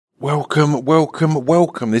Welcome.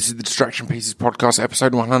 This is the Distraction Pieces podcast,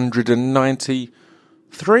 episode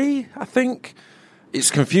 193, I think.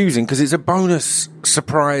 It's confusing because it's a bonus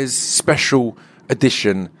surprise special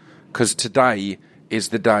edition because today is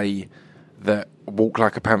the day that Walk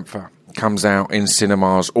Like a Panther comes out in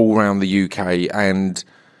cinemas all around the UK, and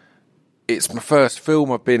it's my first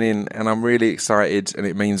film I've been in, and I'm really excited, and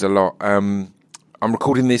it means a lot. I'm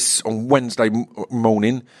recording this on Wednesday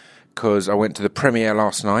morning because I went to the premiere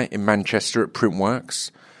last night in Manchester at Printworks.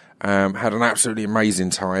 Had an absolutely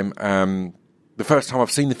amazing time. The first time I've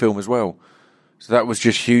seen the film as well. So that was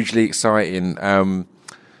just hugely exciting.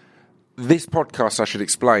 This podcast, I should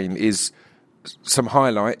explain, is some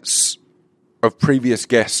highlights of previous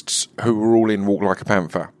guests who were all in Walk Like a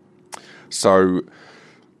Panther. So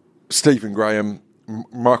Stephen Graham,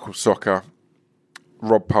 Michael Socha,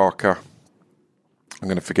 Rob Parker, I'm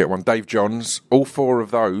going to forget one, Dave Johns. All four of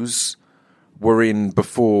those were in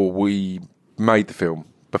before we made the film,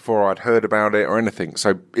 before I'd heard about it or anything.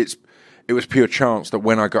 So it was pure chance that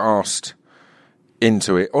when I got asked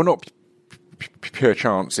into it, or not pure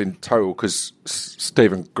chance in total, because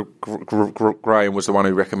Stephen Graham was the one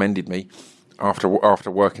who recommended me after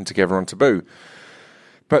working together on Taboo.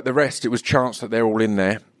 But the rest, it was chance that they're all in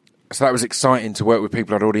there. So that was exciting to work with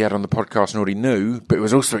people I'd already had on the podcast and already knew, but it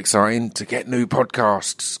was also exciting to get new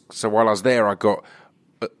podcasts. So while I was there, I got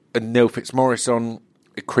Neil Fitzmaurice on,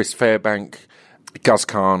 Chris Fairbank, Guz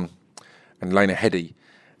Khan, and Lena Headey.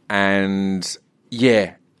 And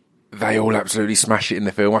yeah, they all absolutely smash it in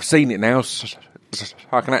the film. I've seen it now, so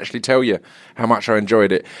I can actually tell you how much I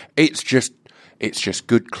enjoyed it. It's just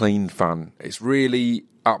good, clean fun. It's really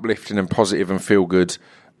uplifting and positive and feel good.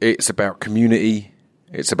 It's about community.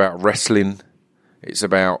 It's about wrestling. It's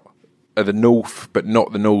about the North, but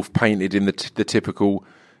not the North painted in the typical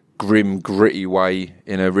grim, gritty way,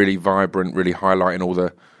 in a really vibrant, really highlighting all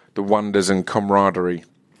the wonders and camaraderie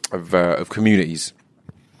of communities.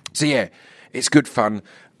 So yeah, it's good fun.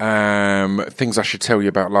 Things I should tell you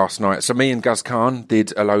about last night. So me and Guz Khan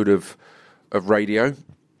did a load of radio.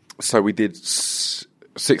 So we did 6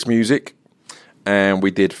 Music and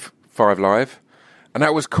we did 5 Live. And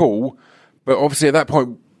that was cool. But obviously at that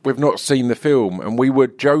point, we've not seen the film, and we were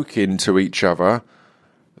joking to each other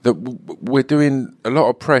that we're doing a lot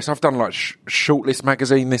of press. I've done like Shortlist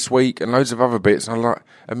magazine this week and loads of other bits, and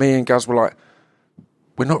me and Guz were like,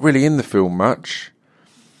 we're not really in the film much.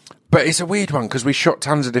 But it's a weird one because we shot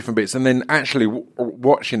tons of different bits, and then actually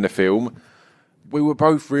watching the film, we were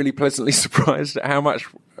both really pleasantly surprised at how much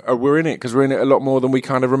we're in it, because we're in it a lot more than we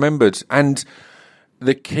kind of remembered. And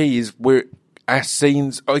the key is our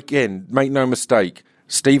scenes, again, make no mistake,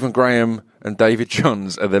 Stephen Graham and David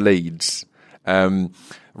Johns are the leads.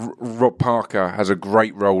 Rob Parker has a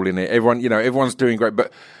great role in it. Everyone's doing great,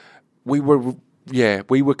 but we were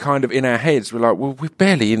kind of in our heads. We're like, well, we're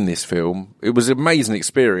barely in this film. It was an amazing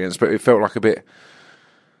experience, but it felt like a bit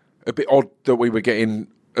odd that we were getting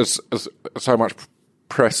so much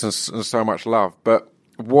press and so much love. But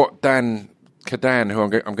what Dan Kadan, who I'm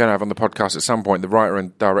going to have on the podcast at some point, the writer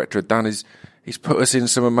and director of Dan, he's put us in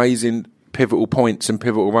some amazing pivotal points and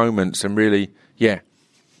pivotal moments, and really,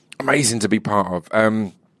 amazing to be part of.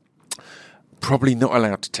 Probably not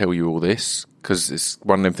allowed to tell you all this because it's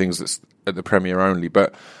one of them things that's at the premiere only,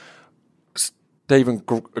 but Stephen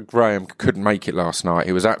Graham couldn't make it last night.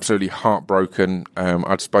 He was absolutely heartbroken.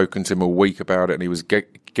 I'd spoken to him all week about it, and he was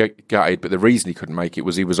gutted, but the reason he couldn't make it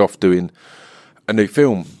was he was off doing a new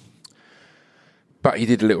film. But he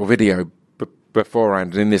did a little video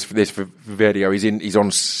beforehand, and in this video, he's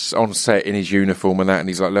on set in his uniform and that, and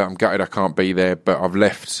he's like, "Look, I'm gutted I can't be there, but I've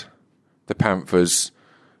left the Panthers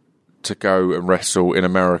to go and wrestle in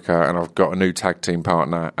America, and I've got a new tag team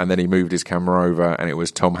partner." And then he moved his camera over, and it was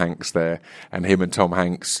Tom Hanks there, and him and Tom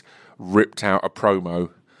Hanks ripped out a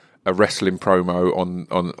wrestling promo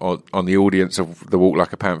on the audience of the Walk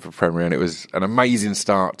Like a Panther premiere, and it was an amazing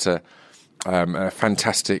start to a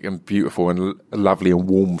fantastic and beautiful and lovely and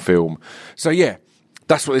warm film. So yeah,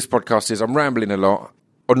 that's what this podcast is. I'm rambling a lot.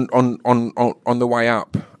 On the way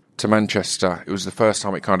up to Manchester, it was the first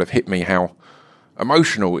time it kind of hit me how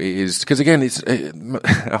emotional it is. Because again,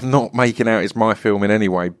 I'm not making out it's my film in any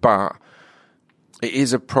way, but it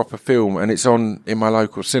is a proper film, and it's on in my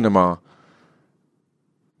local cinema.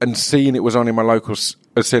 And seeing it was on in my local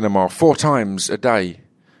cinema 4 times a day,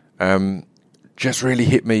 just really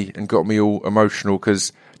hit me and got me all emotional,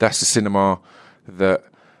 because that's the cinema that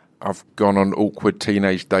I've gone on awkward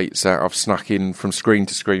teenage dates at. I've snuck in from screen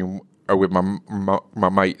to screen with my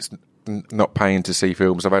mates, not paying to see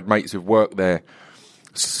films. I've had mates who've worked there,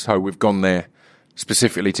 so we've gone there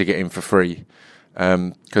specifically to get in for free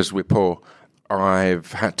because we're poor.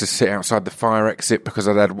 I've had to sit outside the fire exit because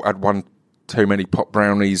I'd had one too many pop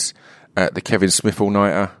brownies at the Kevin Smith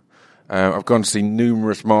all-nighter. I've gone to see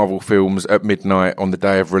numerous Marvel films at midnight on the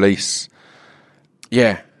day of release.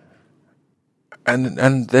 Yeah.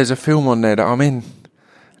 And there's a film on there that I'm in.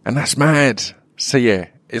 And that's mad. So yeah,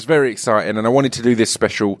 it's very exciting. And I wanted to do this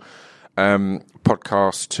special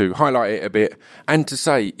podcast to highlight it a bit and to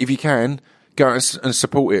say, if you can, go out and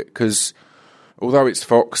support it, because although it's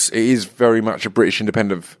Fox, it is very much a British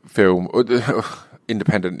independent film.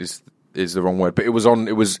 Independent is the wrong word, but it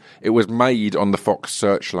was made on the Fox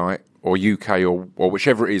Searchlight or UK or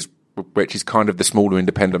whichever it is, which is kind of the smaller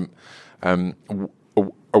independent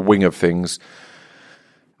a wing of things.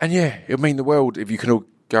 And yeah, it'll mean the world if you can all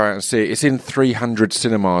go out and see it. It's in 300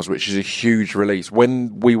 cinemas, which is a huge release.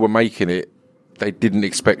 When we were making it, they didn't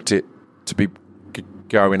expect it to be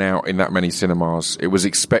going out in that many cinemas. It was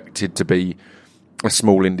expected to be a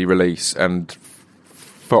small indie release, and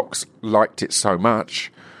Fox liked it so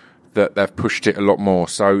much that they've pushed it a lot more.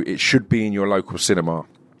 So it should be in your local cinema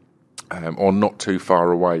or not too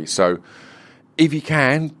far away. So if you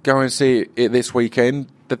can, go and see it this weekend.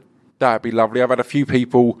 That'd be lovely. I've had a few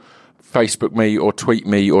people Facebook me or tweet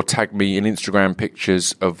me or tag me in Instagram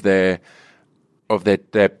pictures of their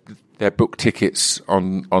book tickets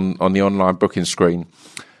on the online booking screen.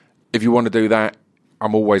 If you want to do that,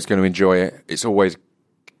 I'm always going to enjoy it. It's always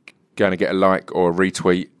going to get a like or a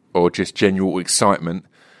retweet or just genuine excitement,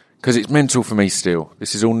 because it's mental for me still.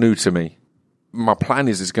 This is all new to me. My plan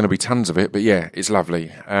is there's going to be tons of it, but yeah, it's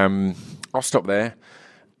lovely. I'll stop there.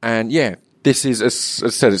 And yeah, this is, as I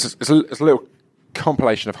said, it's a little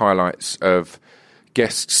compilation of highlights of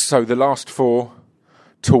guests. So the last 4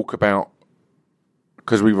 talk about,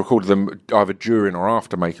 because we recorded them either during or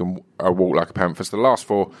after making A Walk Like a Panther. So the last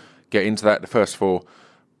 4 get into that. The first 4,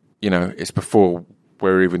 it's before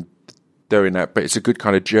we're even doing that, but it's a good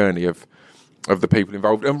kind of journey of the people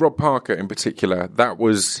involved. And Rob Parker in particular, I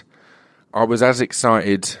was as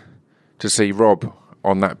excited to see Rob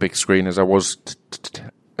on that big screen as I was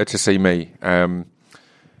to see me.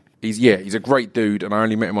 He's a great dude, and I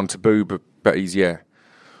only met him on Taboo, but he's a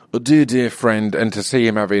dear friend, and to see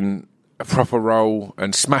him having a proper role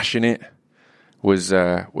and smashing it was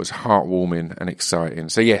heartwarming and exciting.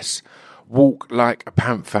 So yes, Walk Like a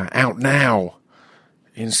Panther, out now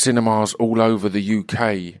in cinemas all over the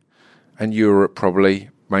UK and Europe, probably,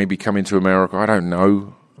 maybe coming to America. I don't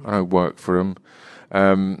know. I don't work for them.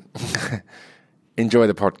 Enjoy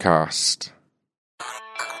the podcast.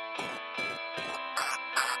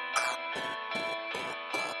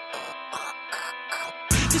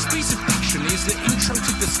 This piece of fiction is the intro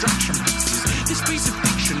to Distraction Pieces. This piece of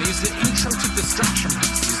fiction is the intro to Distraction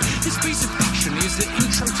Pieces. This piece of fiction is the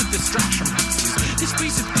intro to Distraction Pieces. This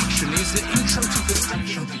piece of fiction is the intro to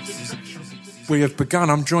Distraction Pieces. We have begun.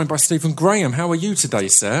 I'm joined by Stephen Graham. How are you today,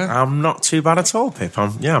 sir? I'm not too bad at all, Pip.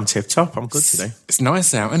 I'm tip-top. I'm good today. It's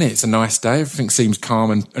nice out, isn't it? It's a nice day. Everything seems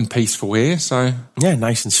calm and peaceful here, so... Yeah,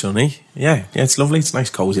 nice and sunny. Yeah, it's lovely. It's a nice,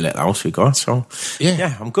 cosy little house we got, so...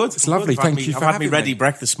 Yeah, I'm good. It's lovely. Thank you for having me. I've had my ready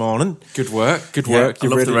brek this morning. Good work. I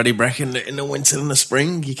love the ready brek in the winter and the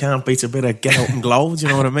spring. You can't beat a bit of get out and glow, do you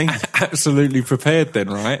know what I mean? Absolutely prepared then,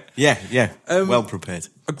 right? Yeah. Well prepared.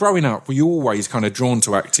 Growing up, were you always kind of drawn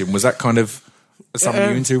to acting? Was that kind of... something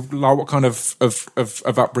you into? Like, what kind of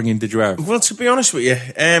upbringing did you have? Well, to be honest with you,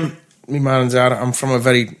 my mum and dad, I'm from a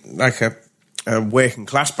very, a working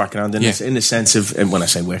class background in the sense of, and when I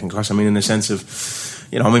say working class, I mean in the sense of,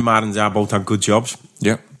 my mum and dad both had good jobs.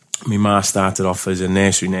 Yeah. My ma started off as a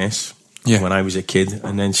nursery nurse when I was a kid,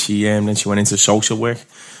 and then she went into social work,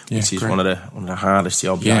 which is one of the hardest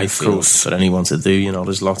jobs I feel for anyone to do.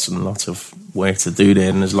 There's lots and lots of work to do there,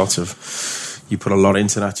 and there's lots of... You put a lot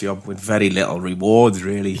into that job with very little rewards,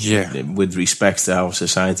 really, with respect to how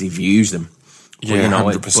society views them. Yeah,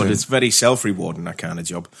 but, but it's very self-rewarding, that kind of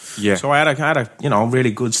job. Yeah. So I had a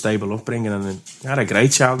really good, stable upbringing, and I had a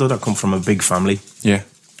great childhood. I come from a big family. Yeah.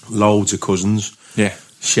 Loads of cousins. Yeah.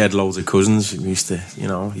 Shed loads of cousins. We used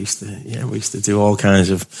to do all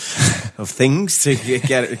kinds of things to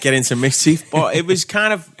get into mischief. But it was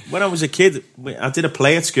kind of, when I was a kid, I did a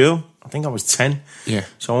play at school. I think I was 10. Yeah.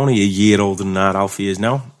 So only a year older than that, Alfie is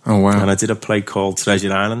now. Oh, wow. And I did a play called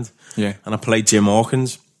Treasure Island. Yeah. And I played Jim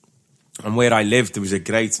Hawkins. And where I lived, there was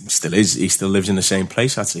he still lives in the same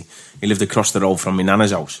place, actually. He lived across the road from my nana's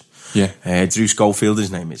house. Yeah. Drew Schofield,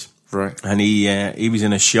 his name is. Right. And he was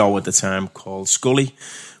in a show at the time called Scully,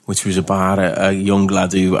 which was about a young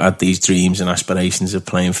lad who had these dreams and aspirations of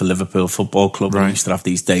playing for Liverpool Football Club. Right. And he used to have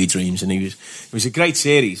these daydreams. And it was a great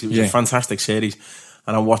series. It was a fantastic series.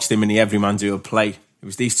 And I watched him in the Everyman do a play. It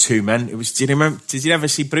was these two men. It was. Did you ever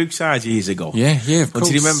see Brookside years ago? Yeah, of course.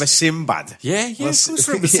 Do you remember Sinbad? Yeah, of course.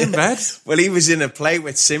 Remember Sinbad? Well, he was in a play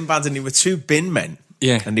with Sinbad, and they were two bin men.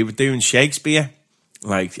 Yeah, and they were doing Shakespeare,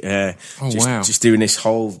 just doing this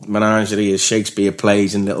whole menagerie of Shakespeare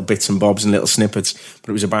plays and little bits and bobs and little snippets. But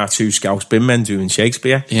it was about two Scouse bin men doing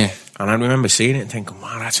Shakespeare. Yeah, and I remember seeing it and thinking,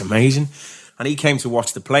 wow, that's amazing. And he came to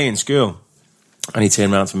watch the play in school, and he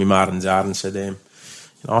turned around to me, Mar and Dad, and said,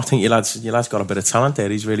 I think your lad's got a bit of talent there.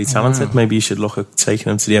 He's really talented. Wow. Maybe you should look at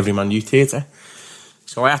taking him to the Everyman Youth Theatre.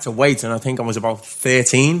 So I had to wait, and I think I was about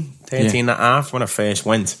 13 and a half when I first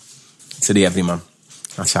went to the Everyman.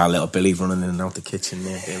 That's our little Billy running in and out the kitchen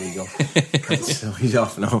there. There we go. So he's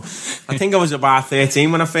off now. I think I was about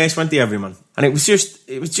 13 when I first went to the Everyman. And it was just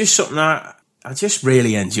something that I just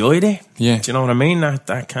really enjoyed it. Yeah. Do you know what I mean? That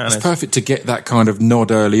kind of... It's perfect to get that kind of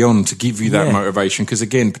nod early on to give you that motivation. Because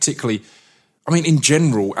again, particularly... I mean, in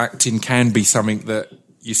general, acting can be something that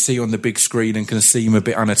you see on the big screen and can seem a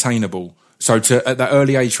bit unattainable. So at that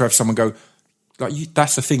early age to have someone go,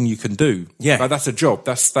 that's a thing you can do. Yeah. Like, that's a job.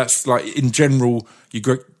 That's like, in general, you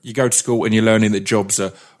go to school and you're learning that jobs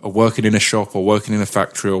are working in a shop or working in a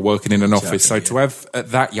factory or working in an office. So to have,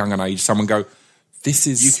 at that young an age, someone go, this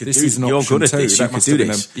is an option you're good at too. this. That you could do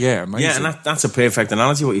this. Amazing. Yeah, and that's a perfect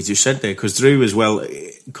analogy, what you just said there, because Drew as well,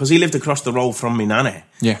 because he lived across the road from me nanny.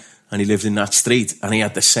 Yeah. And he lived in that street, and he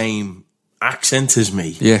had the same accent as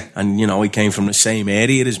me. Yeah. And, he came from the same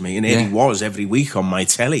area as me, and here he was every week on my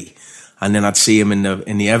telly. And then I'd see him in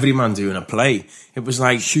the Everyman doing a play. It was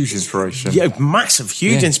like... Huge inspiration. Yeah, massive,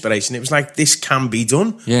 huge inspiration. It was like, this can be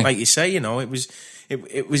done. Yeah. Like you say, it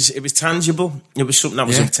was tangible. It was something that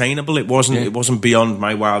was obtainable. It wasn't beyond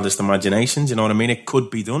my wildest imaginations, you know what I mean? It could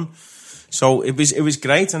be done. So it was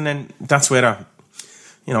great, and then that's where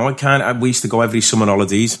we used to go every summer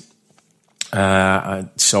holidays.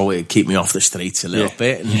 So it keep me off the streets a little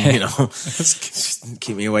bit, and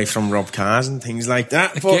keep me away from rob cars and things like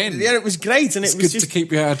that. Again, but it was great, and it was good just to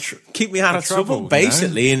keep me out of trouble,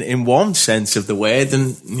 basically, in one sense of the word.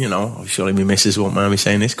 And surely my missus won't mind me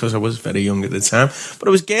saying this because I was very young at the time, but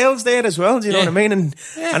there was girls there as well. Do you know what I mean? And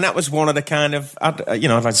that was one of the kind of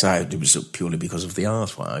I'd say it was purely because of the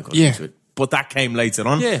art why I got into it. But that came later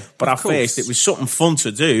on. Yeah, but at first it was something fun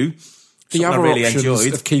to do. The other really options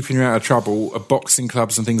enjoyed. of keeping you out of trouble are boxing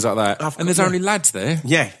clubs and things like that. And there's only lads there.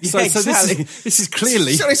 Yeah. So exactly. this is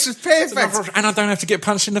clearly... So this is perfect. And I don't have to get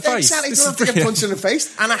punched in the face. Exactly. I don't have to get punched in the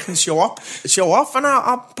face. And I can show off, and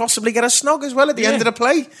I'll possibly get a snog as well at the end of the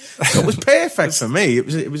play. So it was perfect for me. It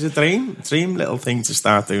was a dream little thing to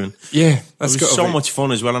start doing. Yeah. It was so much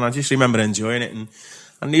fun as well, and I just remember enjoying it.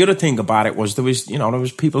 And the other thing about it was there was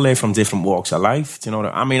people there from different walks of life. Do you know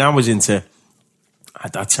what I mean? I was into...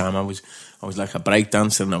 At that time, I was like a break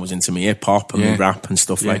dancer, and I was into my hip hop and my rap and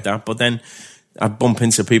stuff like that. But then I'd bump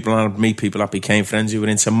into people and I'd meet people that became friends who were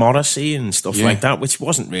into Morrissey and stuff like that, which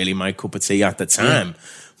wasn't really my cup of tea at the time.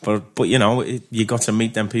 But you got to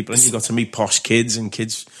meet them people, and you got to meet posh kids and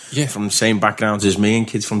kids from the same backgrounds as me and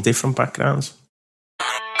kids from different backgrounds.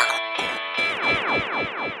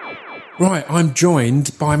 Right, I'm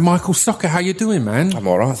joined by Michael Socker. How you doing, man? I'm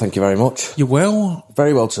all right, thank you very much. You well?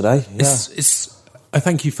 Very well today, yeah.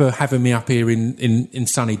 Thank you for having me up here in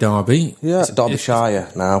sunny Derby. Yeah, Derbyshire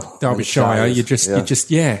now. Derbyshire, you just,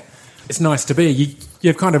 it's nice to be.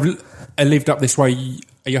 You've kind of lived up this way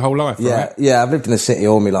your whole life, right? Yeah, I've lived in the city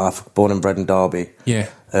all my life, born and bred in Derby. Yeah.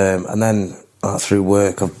 And then through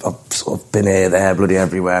work, I've sort of been here, there, bloody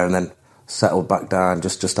everywhere, and then settled back down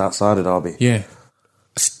just outside of Derby. Yeah.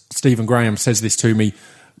 Stephen Graham says this to me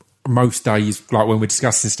most days, like when we're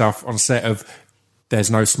discussing stuff on set of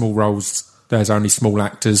there's no small roles, there's only small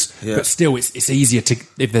actors, but still it's easier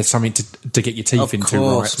if there's something to get your teeth into,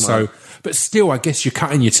 course, right? man. So, but still, I guess you're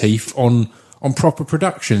cutting your teeth on proper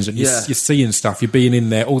productions, and you're seeing stuff, you're being in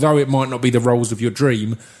there. Although it might not be the roles of your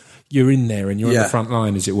dream, you're in there and you're in the front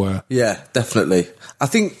line, as it were. Yeah, definitely. I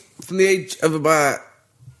think from the age of about,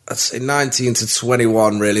 I'd say 19 to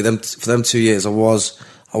 21, really, for them 2 years, I was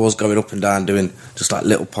going up and down doing just like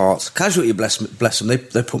little parts. Casualty, bless them,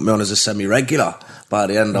 they put me on as a semi-regular. By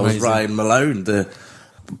the end, I was Ryan Malone, the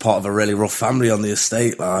part of a really rough family on the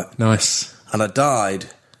estate. Like, nice. And I died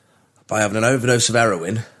by having an overdose of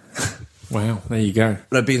heroin. Wow, there you go.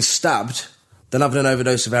 But I'd been stabbed, then having an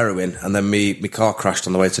overdose of heroin, and then my car crashed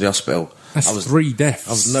on the way to the hospital. That's 3 deaths.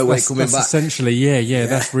 I was no way coming back. Essentially, yeah.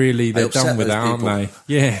 That's really, they're done with that, aren't they?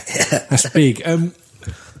 Yeah, that's big.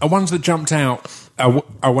 Ones that jumped out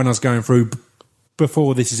when I was going through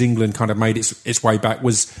before This Is England kind of made its way back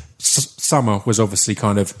was Summer was obviously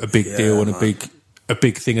kind of a big deal and a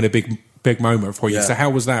big thing and a big moment for you. So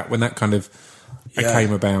how was that when that kind of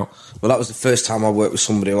came about. Well, that was the first time I worked with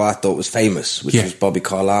somebody who I thought was famous, which was Bobby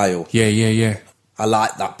Carlyle. Yeah. I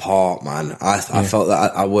liked that part, man. I felt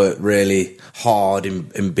that I worked really hard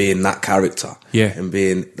in being that character. Yeah. And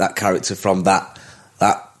being that character from that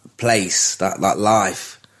place, that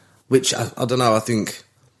life. Which, I don't know, I think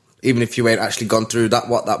even if you ain't actually gone through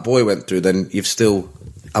what that boy went through, then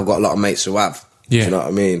I've got a lot of mates who have. Yeah. Do you know what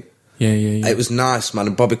I mean? Yeah. It was nice, man.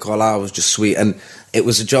 And Bobby Carlyle was just sweet. And it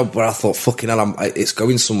was a job where I thought, fucking hell, it's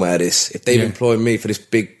going somewhere, this. If they've employed me for this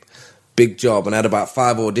big job, and I had about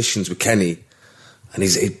 5 auditions with Kenny, and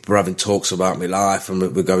we're having talks about my life, and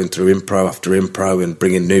we're going through impro after impro and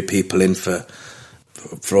bringing new people in for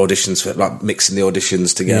auditions, for like mixing the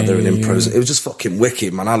auditions together and impros. It was just fucking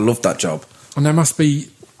wicked, man. I loved that job. And that must be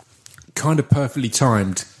kind of perfectly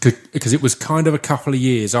timed, because it was kind of a couple of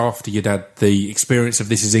years after you'd had the experience of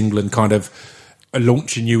This Is England kind of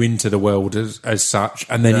launching you into the world as such,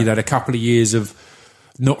 and then you'd had a couple of years of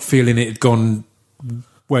not feeling it had gone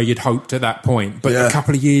where you'd hoped at that point, but a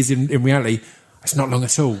couple of years in reality, it's not long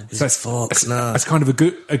at all. So that's kind of a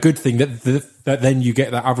good thing that then you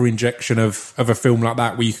get that other injection of a film like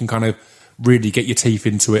that, where you can kind of really get your teeth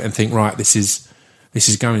into it and think, right, this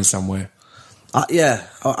is going somewhere.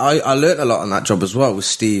 I learnt a lot on that job as well with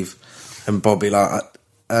Steve and Bobby. I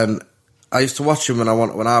used to watch them when I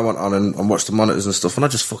went on and watch the monitors and stuff, and I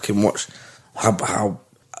just fucking watched how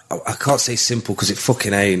I can't say simple because it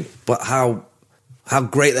fucking ain't, but how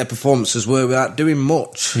great their performances were without doing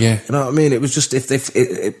much. Yeah. You know what I mean? It was just,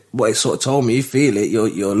 what it sort of told me, you feel it,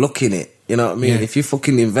 you're looking it. You know what I mean? If you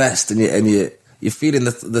fucking invest and you're feeling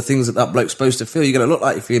the things that bloke's supposed to feel, you're going to look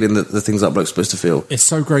like you're feeling the things that bloke's supposed to feel. It's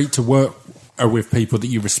so great to work with people that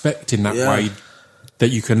you respect in that way, that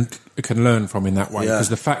you can learn from in that way. Because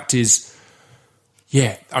the fact is,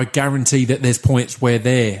 I guarantee that there's points where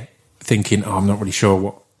they're thinking, I'm not really sure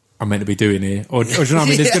what I'm meant to be doing here, or do you know what I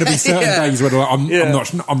mean? There's going to be certain days where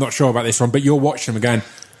I'm not sure about this one, but you're watching them and going,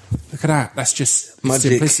 look at that, that's just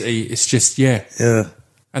simplicity. It's just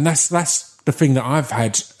and that's the thing that I've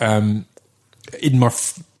had in my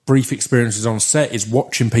brief experiences on set, is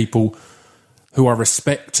watching people who I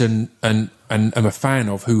respect and am a fan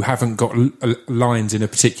of, who haven't got lines in a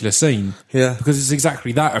particular scene, because it's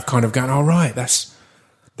exactly that of kind of going, all right, that's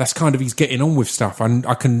kind of, he's getting on with stuff.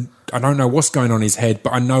 I don't know what's going on in his head,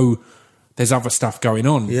 but I know there's other stuff going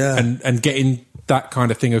on. And getting that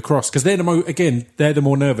kind of thing across, because they're the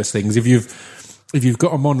more nervous things. If you've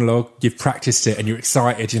got a monologue, you've practiced it and you're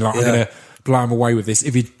excited, you're like, I'm going to blow them away with this.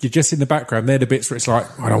 If you're just in the background, they're the bits where it's like,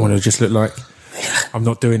 I don't want to just look like I'm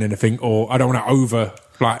not doing anything, or I don't want to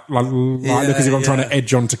look as if I'm trying to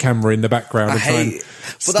edge onto camera in the background and try and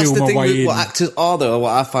steal my way in. What actors are, though,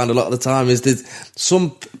 what I find a lot of the time is that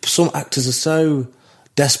some actors are so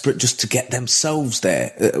desperate just to get themselves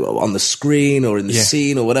there on the screen or in the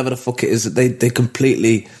scene or whatever the fuck it is, that they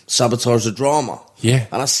completely sabotage the drama. Yeah.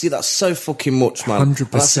 And I see that so fucking much, man. 100%.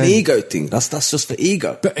 And that's an ego thing. That's just for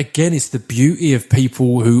ego. But again, it's the beauty of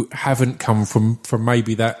people who haven't come from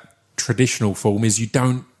maybe that traditional form, is you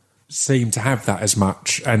don't seem to have that as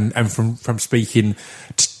much, and from speaking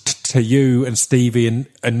to you and Stevie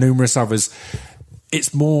and numerous others,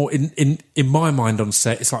 it's more in my mind on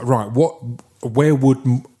set, it's like, right, where would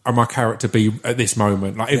my character be at this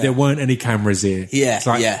moment? Like, if there weren't any cameras here, it's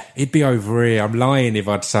like, he'd be over here. I'm lying if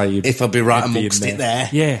I'd say if I'd be right amongst it there,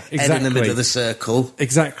 exactly, head in the middle of the circle,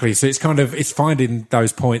 exactly. So it's kind of, it's finding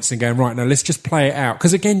those points and going, right, now let's just play it out,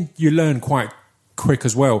 because again, you learn quite quick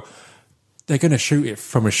as well. They're going to shoot it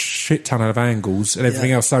from a shit ton of angles and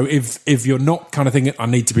everything else. So if you're not kind of thinking, I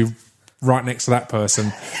need to be right next to that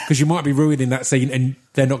person, because you might be ruining that scene and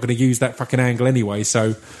they're not going to use that fucking angle anyway.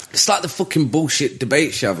 So it's like the fucking bullshit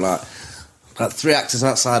debates you have, like 3 actors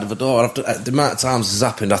outside of a door. After the amount of times this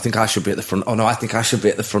has happened, I think I should be at the front. Oh no, I think I should be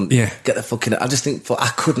at the front. Yeah. Get the fucking... I just think I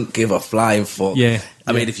couldn't give a flying fuck. Yeah.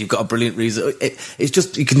 I mean, if you've got a brilliant reason, it's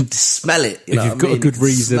just, you can smell it. If you've got a good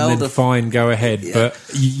reason, then fine, go ahead. Yeah.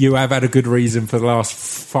 But you have had a good reason for the last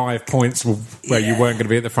 5 points where you weren't going to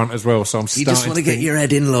be at the front as well. So you just want to get your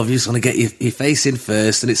head in, love. You just want to get your face in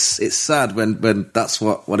first, and it's sad when that's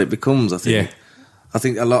what it becomes. I think. Yeah. I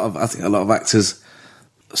think a lot of actors.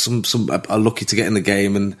 Some are lucky to get in the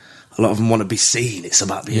game, and a lot of them want to be seen. It's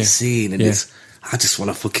about being seen, and I just want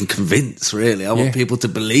to fucking convince. Really, I want people to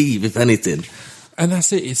believe, if anything. And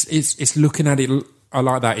that's it. It's looking at it. I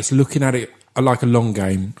like that. It's looking at it like a long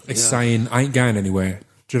game. It's saying, I ain't going anywhere.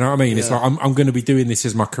 Do you know what I mean? It's like, I'm going to be doing this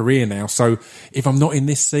as my career now. So if I'm not in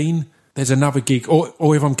this scene, there's another gig,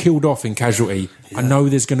 or if I'm killed off in Casualty, I know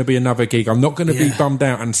there's going to be another gig. I'm not going to be bummed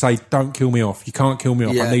out and say, don't kill me off. You can't kill me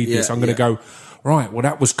off. I need this. I'm going to go, right, well,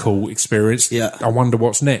 that was cool experience. I wonder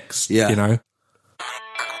what's next, you know?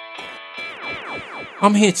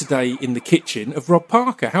 I'm here today in the kitchen of Rob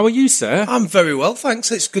Parker. How are you, sir? I'm very well,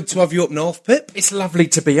 thanks. It's good to have you up north, Pip. It's lovely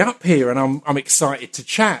to be up here, and I'm excited to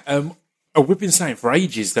chat. We've been saying for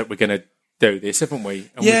ages that we're going to do this, haven't we?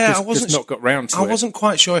 And yeah, we've just not got round to it. I wasn't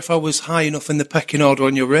quite sure if I was high enough in the pecking order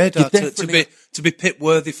on your radar to be Pip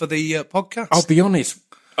worthy for the podcast. I'll be honest.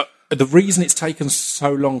 The reason it's taken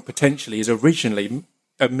so long potentially is originally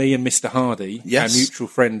me and Mr. Hardy, our mutual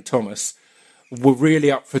friend Thomas, were really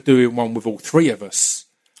up for doing one with all three of us,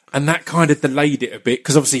 and that kind of delayed it a bit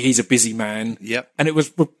because obviously he's a busy man. Yep. And it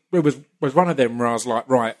was one of them where I was like,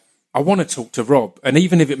 right, I want to talk to Rob, and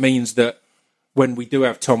even if it means that when we do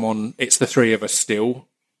have Tom on, it's the three of us still.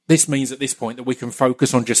 This means at this point that we can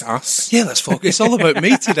focus on just us. Yeah, let's focus. It's all about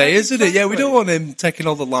me today, isn't it? Yeah, we don't want him taking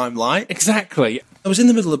all the limelight. Exactly. I was in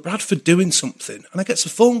the middle of Bradford doing something, and I get a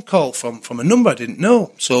phone call from a number I didn't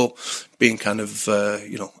know. So, being kind of,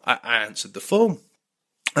 I answered the phone.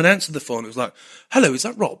 And I answered the phone. It was like, "Hello, is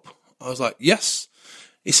that Rob?" I was like, "Yes."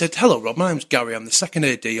 He said, "Hello, Rob. My name's Gary. I'm the second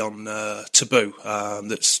AD on Taboo,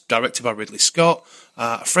 that's directed by Ridley Scott.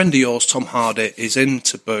 A friend of yours, Tom Hardy, is in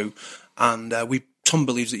Taboo, and Tom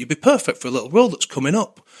believes that you'd be perfect for a little role that's coming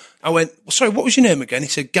up." I went, "Well, sorry, what was your name again?" He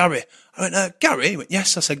said, "Gary." I went, "Gary?" He went,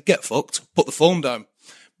 "Yes." I said, "Get fucked." Put the phone down.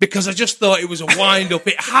 Because I just thought it was a wind-up.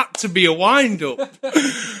 It had to be a wind-up.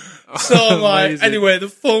 So I'm like, anyway, the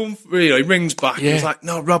phone, he rings back. Yeah. He's like,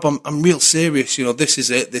 "No, Rob, I'm real serious. This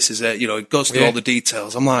is it. It goes through all the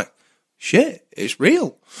details." I'm like, "Shit, it's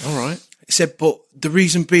real." All right. He said, "But the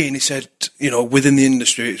reason being," he said, "within the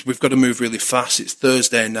industry, we've got to move really fast. It's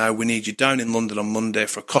Thursday now. We need you down in London on Monday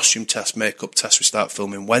for a costume test, makeup test. We start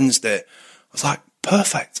filming Wednesday." I was like,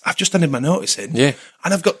 "Perfect. I've just handed my notice in. Yeah.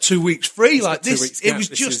 And I've got 2 weeks free like this." It was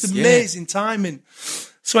just amazing timing.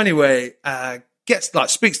 So anyway,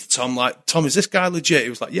 speaks to Tom, like, "Tom, is this guy legit?" He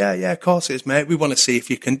was like, yeah, of course it is, mate. We want to see if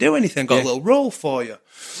you can do anything. Got a little role for you.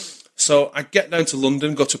 So I get down to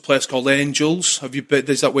London, go to a place called Angels. Have you been?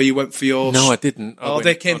 Is that where you went for yours? No, I didn't.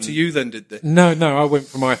 They came to you then, did they? No, I went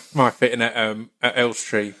for my fitting at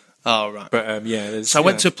Elstree. Oh, right. But, so I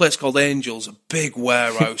went to a place called Angels, a big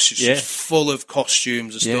warehouse, just full of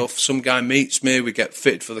costumes and stuff. Some guy meets me, we get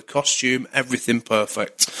fitted for the costume, everything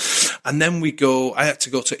perfect. And then I had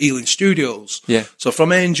to go to Ealing Studios. Yeah. So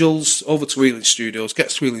from Angels over to Ealing Studios,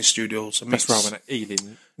 gets to Ealing Studios. That's right, I went at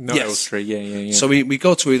Ealing, not Elstree. Yeah. So we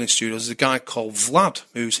go to Ealing Studios. There's a guy called Vlad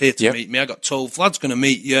who's here to meet me. I got told Vlad's going to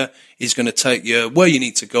meet you. He's going to take you where you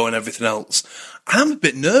need to go and everything else. I'm a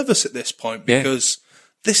bit nervous at this point because...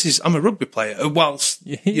 I'm a rugby player. Whilst,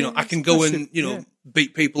 I can go and,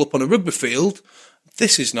 beat people up on a rugby field,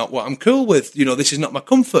 this is not what I'm cool with. This is not my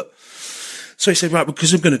comfort. So he said, right,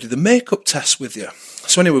 because I'm going to do the makeup test with you.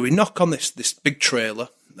 So anyway, we knock on this big trailer.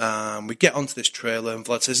 We get onto this trailer and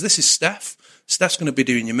Vlad says, "This is Steph. Steph's going to be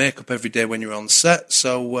doing your makeup every day when you're on set.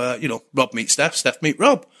 So, Rob meet Steph, Steph meet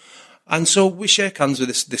Rob." And so we shake hands with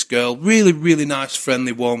this girl, really, really nice,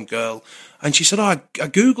 friendly, warm girl. And she said, I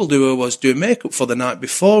Googled who I was doing makeup for the night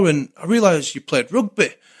before, and I realised you played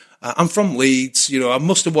rugby. I'm from Leeds. I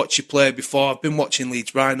must have watched you play before. I've been watching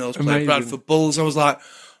Leeds Rhinos play Bradford Bulls. I was like,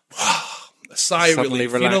 wow, a sigh of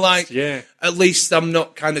relief. Relaxed. At least I'm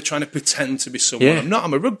not kind of trying to pretend to be someone. I'm not.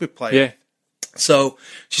 I'm a rugby player. Yeah. So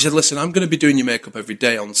she said, "Listen, I'm going to be doing your makeup every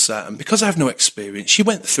day on set." And because I have no experience, she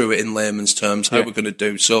went through it in layman's terms, how we're going to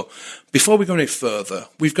do. So before we go any further,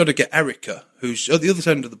 we've got to get Erica, who's at the other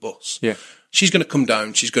end of the bus. Yeah. She's going to come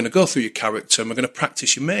down, she's going to go through your character, and we're going to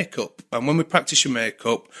practice your makeup. And when we practice your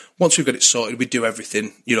makeup, once we've got it sorted, we do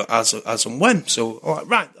everything, as and when. So, all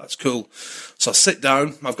right, that's cool. So I sit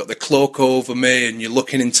down, I've got the cloak over me, and you're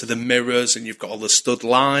looking into the mirrors, and you've got all the stud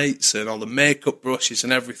lights, and all the makeup brushes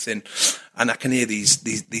and everything. And I can hear these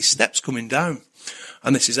steps coming down.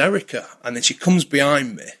 And this is Erica. And then she comes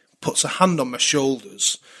behind me, puts her hand on my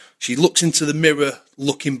shoulders. She looks into the mirror,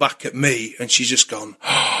 looking back at me, and she's just gone,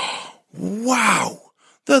 "Wow,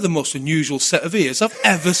 they're the most unusual set of ears I've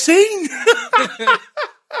ever seen."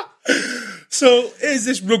 So here's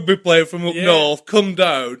this rugby player from up north come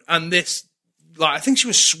down, and this, I think she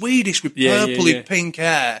was Swedish with purpley pink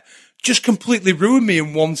hair, just completely ruined me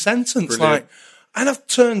in one sentence. Brilliant. And I've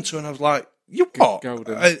turned to her and I was like, "You what?"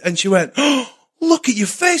 And she went, "Oh, look at your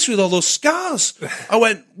face with all those scars." I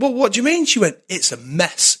went, "Well, what do you mean?" She went, "It's a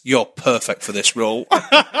mess. You're perfect for this role."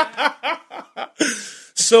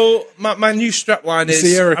 So my new strapline is,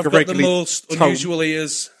 I've got the most unusual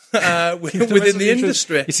ears within the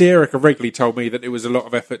industry. You see, Erica regularly told me that it was a lot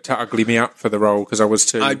of effort to ugly me up for the role because I was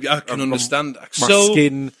too... I can understand that. My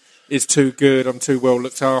skin is too good, I'm too well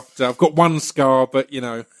looked after. I've got one scar, but,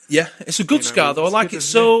 Yeah, it's a good scar, though. I like it.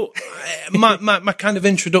 So my kind of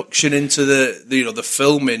introduction into the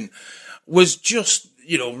filming was just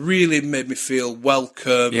really made me feel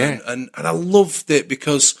welcome. And I loved it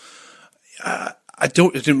because I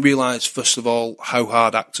didn't realise, first of all, how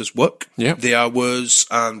hard actors work, the hours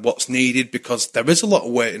and what's needed, because there is a lot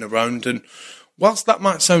of waiting around. And whilst that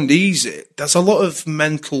might sound easy, there's a lot of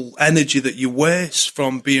mental energy that you waste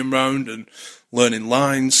from being around and learning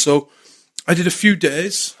lines. So I did a few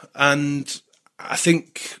days, and I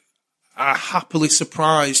think I happily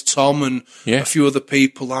surprised Tom and a few other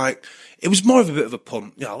people. Like, it was more of a bit of a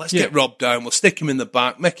punt. Let's get Rob down. We'll stick him in the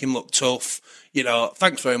back, make him look tough.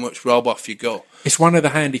 Thanks very much, Rob. Off you go. It's one of the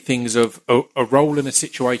handy things of a role in a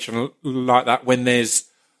situation like that when there's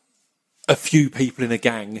a few people in a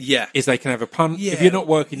gang, is they can have a punt. Yeah. If you're not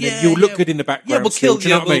working, then you'll look good in the background. Yeah, we'll still, kill do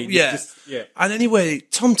you know what I mean? Yeah. And anyway,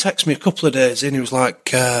 Tom texted me a couple of days in. He was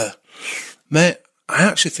like, mate, I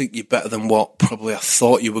actually think you're better than what probably I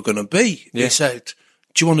thought you were going to be. He said,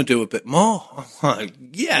 do you want to do a bit more? I'm like,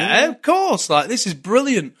 of course. Like, this is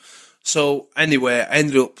brilliant. So anyway,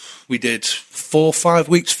 we did 4 or 5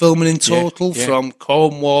 weeks filming in total, from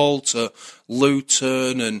Cornwall to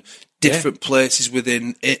Luton and different places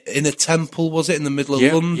in a temple, was it, in the middle of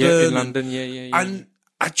London? Yeah, in London, And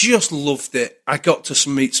I just loved it. I got to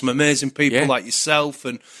meet some amazing people like yourself,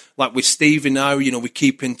 and like with Stevie now, we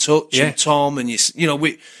keep in touch, and Tom, and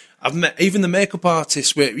I've met even the makeup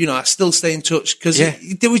artists where, I still stay in touch, because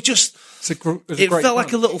there was just... It felt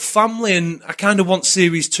like a little family, and I kind of want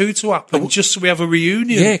series 2 to happen, just so we have a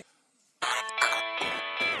reunion. Yeah.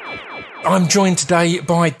 I'm joined today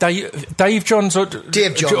by Dave Johns or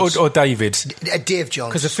Dave Johns or David. Dave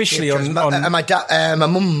Johns. Because officially my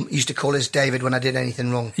mum used to call us David when I did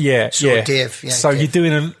anything wrong. So Dave. Yeah, so Dave. You're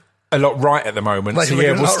doing a lot right at the moment. Well, so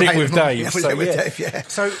we'll stick with Dave. Dave.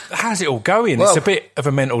 So how's it all going? Well, it's a bit of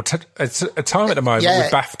a mental time at the moment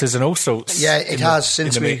with BAFTAs and all sorts. Yeah, it has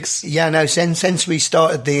since we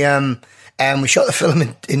started the. We shot the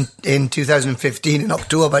film in 2015 in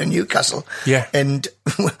October in Newcastle. Yeah. And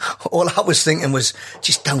all I was thinking was,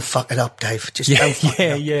 just don't fuck it up, Dave. Just don't fuck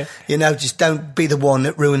it up. Just don't be the one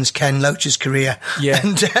that ruins Ken Loach's career. Yeah.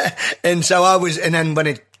 And so I was, and then when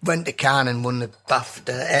it went to Cannes and won the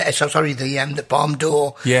BAFTA, the Palme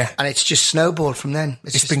d'Or. Yeah. And it's just snowballed from then.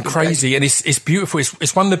 It's been crazy. And it's beautiful.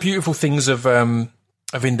 It's one of the beautiful things of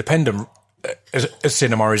independent as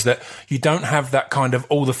cinema is that you don't have that kind of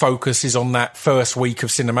all the focus is on that first week of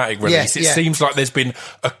cinematic release. It seems like there's been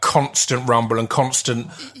a constant rumble and constant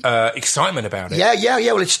excitement about it. Yeah.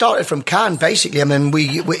 Well, it started from Cannes basically. I mean,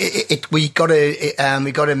 we got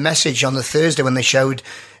a message on the Thursday when they showed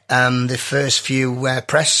the first few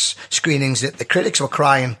press screenings that the critics were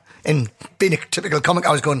crying. And being a typical comic,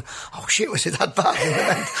 I was going, oh shit, was it that bad?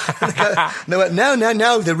 And they went,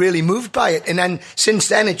 no, they're really moved by it. And then since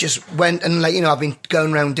then it just went, and I've been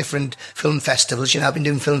going around different film festivals, I've been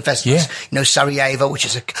doing film festivals, Sarajevo, which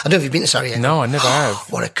is I don't know if you've been to Sarajevo. No, I never have.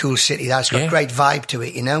 What a cool city that's got a great vibe to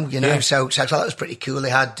it, so I thought that was pretty cool.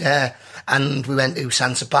 They had, and we went to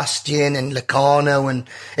San Sebastian and Locarno and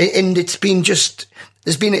it's been just,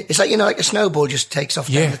 it's like, like a snowball just takes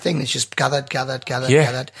off down the thing. It's just gathered,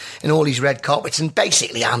 and all these red carpets. And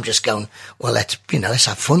basically I'm just going, well, let's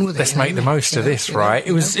have fun with it. Let's make the most of this, right?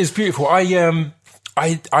 It's beautiful. I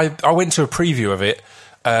went to a preview of it,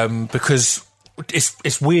 because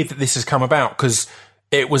it's weird that this has come about, because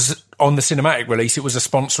it was on the cinematic release. It was a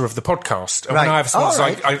sponsor of the podcast. And when I have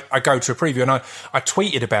sponsors, I go to a preview, and I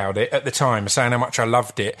tweeted about it at the time, saying how much I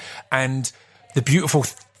loved it. And the beautiful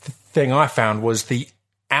thing I found was the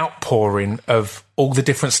outpouring of all the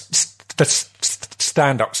different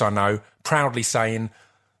stand-ups I know, proudly saying,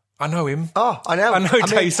 I know him. Oh, I know.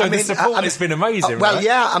 Dave. So the support has been amazing. Well, right?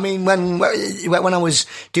 yeah. I mean, when I was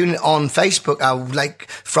doing it on Facebook,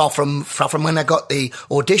 from when I got the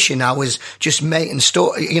audition, I was just making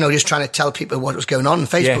just trying to tell people what was going on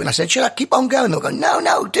Facebook. Yeah. And I said, should I keep on going? They'll go,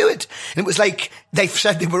 no, do it. And it was like they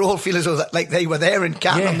said they were all feeling like they were there in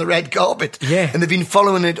Cannes on the red carpet. Yeah. And they've been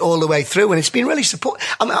following it all the way through, and it's been really support.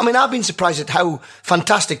 I mean, I've been surprised at how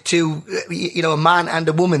fantastic a man and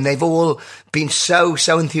a woman. They've all been so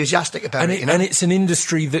enthusiastic about it. And it's an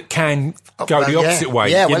industry that can go the opposite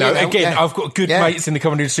way. Yeah, I've got good mates in the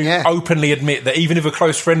comedy industry who openly admit that even if a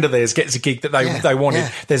close friend of theirs gets a gig that they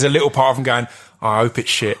wanted, there's a little part of them going, I hope it's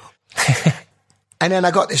shit. And then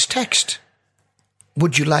I got this text.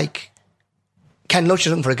 Would you like Ken Loach is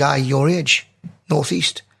looking for a guy your age,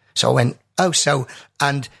 Northeast. So I went,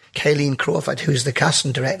 and Kayleen Crawford, who's the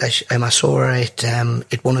casting director, I saw her at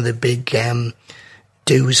one of the big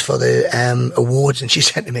dues for the awards, and she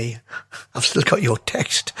said to me, I've still got your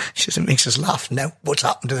text. She says, it makes us laugh. Now, what's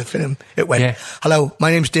happened to the film? It went, hello,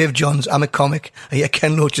 my name's Dave Johns, I'm a comic. I hear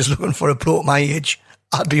Ken Loach is looking for a bloke my age.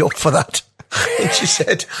 I'd be up for that. And she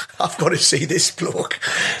said, I've got to see this bloke.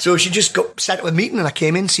 So she just set up a meeting, and I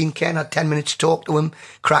came in, seen Ken, had 10 minutes to talk to him,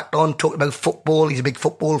 cracked on, talked about football. He's a big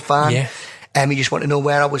football fan. Yeah. He just wanted to know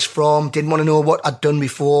where I was from, didn't want to know what I'd done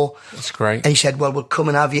before. That's great. And he said, well, we'll come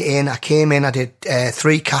and have you in. I came in, I did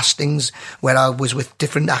 3 castings where I was with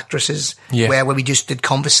different actresses, where we just did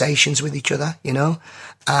conversations with each other, you know.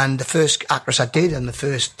 And the first actress I did, and the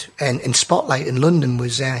first in Spotlight in London,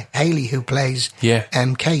 was Hayley, who plays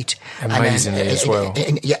Kate. Amazingly as well.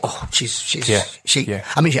 I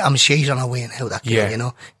mean, she's on her way now, that girl, you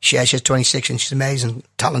know. She's 26 and she's amazing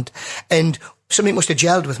talent. And something must have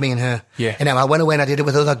gelled with me and her. Yeah. And I went away and I did it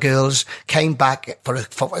with other girls, came back for a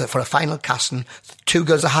final casting. 2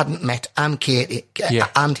 girls I hadn't met, and Katie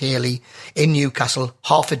and Hayley in Newcastle,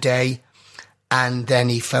 half a day. And then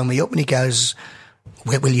he phoned me up and he goes,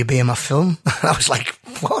 will you be in my film? I was like,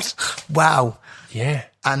 what? Wow. Yeah.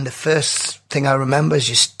 And the first thing I remember is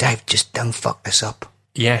just, Dave, just don't fuck this up.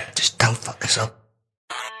 Yeah. Just don't fuck this up.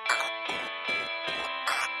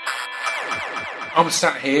 I'm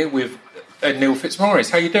sat here with Neil Fitzmaurice.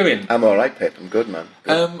 How you doing? I'm all right, Pip. I'm good, man.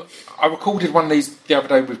 Good. I recorded one of these the other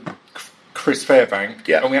day with Chris Fairbank,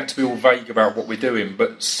 and we had to be all vague about what we're doing.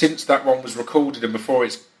 But since that one was recorded and before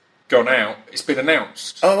it's gone out, it's been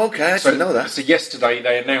announced. Oh, okay. I didn't know that. So yesterday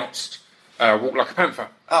they announced Walk Like a Panther.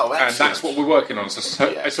 Oh, excellent. And that's what we're working on.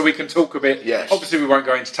 So we can talk a bit. Yes. Obviously, we won't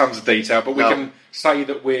go into tons of detail, but we can say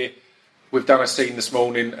that we've done a scene this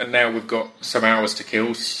morning, and now we've got some hours to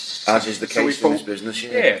kill. As is the case in this business,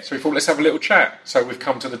 yeah. So we thought, let's have a little chat. So we've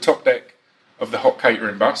come to the top deck of the hot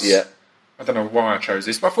catering bus. Yeah. I don't know why I chose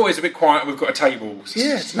this, but I thought it's a bit quiet and we've got a table.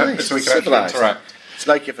 Yeah, it's nice. So we can actually interact. It's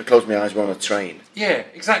like if I close my eyes, we're on a train. Yeah,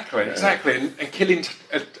 exactly. And killing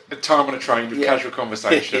a time on a train with casual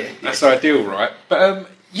conversation. That's ideal, right? But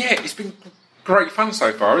it's been great fun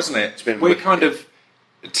so far, isn't it? It's been We're kind of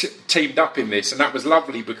teamed up in this, and that was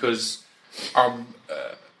lovely because I'm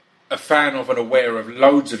a fan of and aware of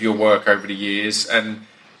loads of your work over the years, and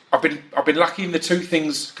I've been lucky in the 2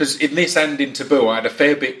 things, because in this and in Taboo I had a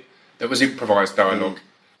fair bit that was improvised dialogue.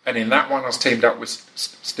 And in that one, I was teamed up with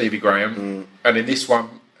Stevie Graham. And in this one,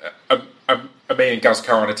 me and Guz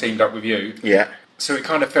Khan are teamed up with you. Yeah. So it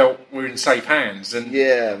kind of felt we're in safe hands. And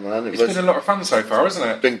yeah, man. It's been a lot of fun so far, hasn't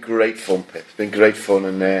it? It's been great fun, Pip. It's been great fun.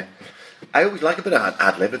 And I always like a bit of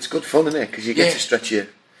ad-lib. It's good fun, isn't it? Because you get to stretch your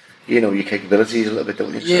capabilities a little bit,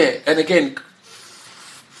 don't you? Yeah. And again,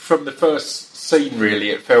 from the first scene, really,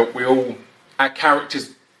 it felt our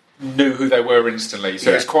characters knew who they were instantly.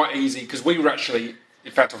 So it's quite easy, because we were actually...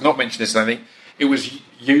 In fact, I've not mentioned this, I think. It was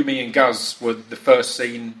you, me and Guz were the first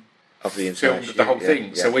scene of the filmed of the whole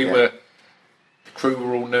thing. So we were... The crew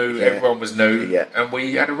were all new, everyone was new, and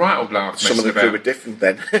we had a right old laugh. Some of the crew were different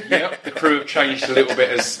then. The crew have changed a little bit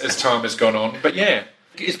as time has gone on. But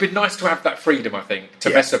it's been nice to have that freedom, I think, to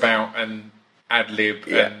mess about and ad-lib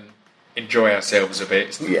and enjoy ourselves a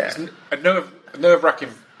bit. It's nerve-wracking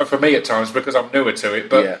for me at times because I'm newer to it,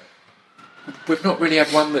 but we've not really had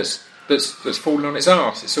one that's fallen on its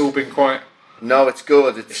arse. It's all been quite... No, it's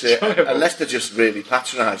good. It's unless they're just really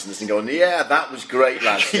patronising us and going, "Yeah, that was great,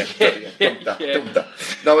 lads."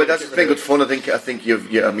 No, that's been good fun. I think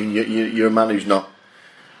you're a man who's not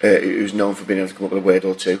who's known for being able to come up with a word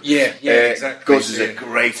or two. Exactly. Guz is a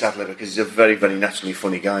great ad-libber because he's a very, very naturally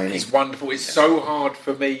funny guy. He's wonderful. It's so hard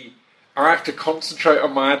for me. I have to concentrate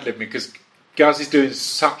on my ad-libbing because Guz is doing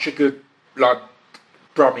such a good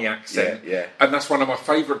Brummy accent, and that's one of my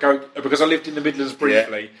favourite because I lived in the Midlands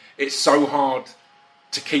briefly. It's so hard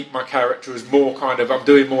to keep my character as more kind of I'm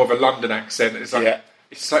doing more of a London accent. It's like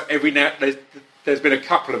it's so every now there's been a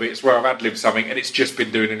couple of bits where I've ad-libbed something and it's just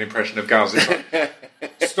been doing an impression of Guz. It's like,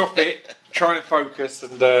 stop it, try and focus,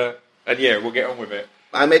 and we'll get on with it.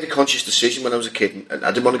 I made a conscious decision when I was a kid, and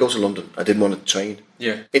I didn't want to go to London. I didn't want to train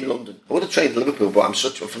in London. I would have trained in Liverpool, but I'm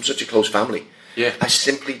from such a close family. Yeah. I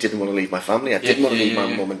simply didn't want to leave my family. I didn't want to leave my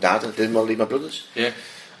mum and dad, and I didn't want to leave my brothers. Yeah.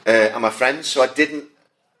 And my friends. So I didn't,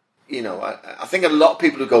 I think a lot of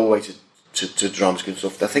people who go away to drama school and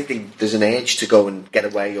stuff, I think there's an age to go and get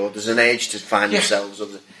away, or there's an age to find themselves.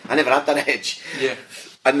 I never had that age. Yeah.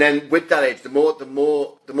 And then with that age, the more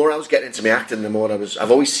I was getting into my acting, the more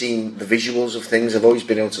I've always seen the visuals of things. I've always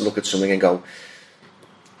been able to look at something and go,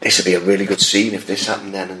 this would be a really good scene if this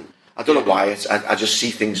happened then. And I don't know why. I just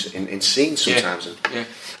see things in scenes sometimes.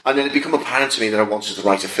 And then it became apparent to me that I wanted to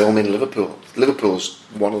write a film in Liverpool. Liverpool's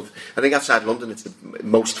one of... I think outside London, it's the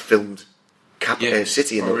most filmed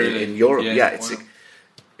city in Europe.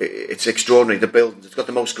 It's extraordinary. The buildings. It's got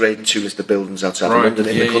the most Grade 2 list of buildings outside of London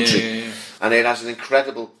in the country. And it has an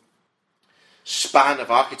incredible span of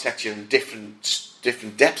architecture and different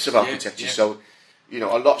depths of architecture. So, You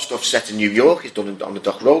know, a lot of stuff set in New York is done on the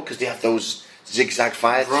Dock Road because they have those zigzag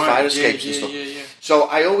fire escapes and stuff. So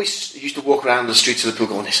I always used to walk around the streets of the pool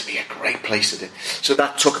going, this would be a great place to do. So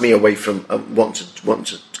that took me away from wanting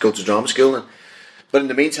to go to drama school. But in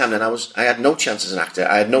the meantime, then I had no chance as an actor.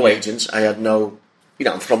 I had no agents. I had no, you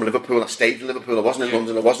know, I'm from Liverpool. I stayed in Liverpool. I wasn't in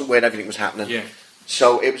London. I wasn't where everything was happening. Yeah.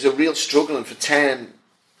 So it was a real struggle. And for 10,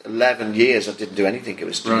 11 years, I didn't do anything. It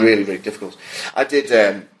was really, really difficult. I did.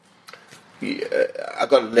 I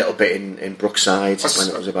got a little bit in Brookside when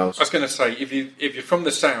it was about. I was going to say, if you're from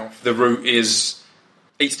the south, the route is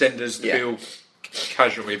EastEnders, the Bill,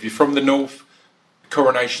 Casual. If you're from the north,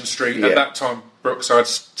 Coronation Street. At that time, Brookside,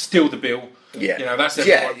 still the Bill. Yeah, you know that's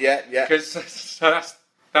everyone. Yeah. Because so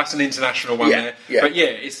that's an international one there. Yeah. But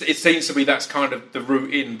it seems to be that's kind of the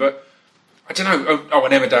route in. But I don't know. Oh,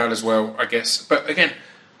 and Emmerdale as well, I guess. But again,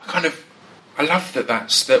 I love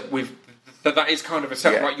that is kind of a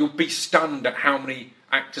setup. Like you'll be stunned at how many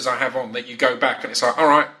actors I have on that you go back and it's like, all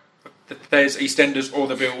right, there's EastEnders or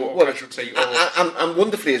the Bill or Casualty. And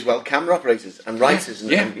wonderfully as well, camera operators and writers.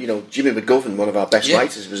 And you know, Jimmy McGovern, one of our best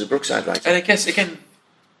writers, was a Brookside writer. And I guess again,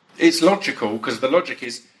 it's logical because the logic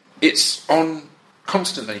is it's on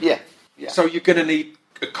constantly. Yeah. So you're going to need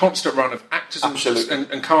a constant run of actors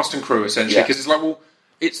and cast and crew essentially because it's like, well,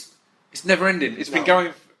 it's never ending. It's been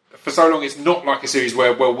going for so long. It's not like a series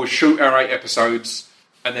where we'll shoot our 8 episodes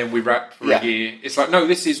and then we wrap for a year. It's like we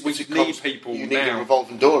need people. You need a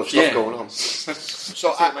revolving door of stuff going on.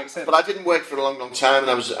 So it makes sense. But I didn't work for a long time,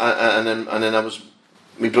 and I was and then I was.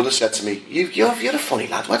 My brother said to me, "You're a funny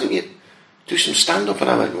lad. Why don't you do some stand up?" And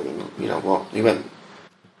I went, "You know what?" And he went,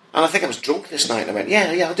 and I think I was drunk this night. And I went,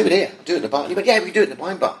 "Yeah, I'll do it here. I'll do it in the bar." And he went, "Yeah, we can do it in the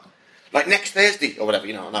wine bar, like next Thursday or whatever,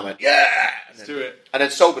 you know." And I went, "Yeah, let's do it." And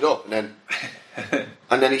then sobered up, and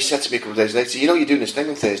then he said to me a couple of days later, "You know, you're doing this thing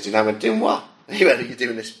on Thursday." And I went, "Doing what?" And he went, "Are you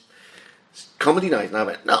doing this comedy night?" And I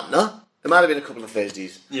went, No. There might have been a couple of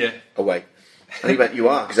Thursdays away. And he went, "You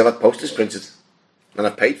are, because I've had posters printed and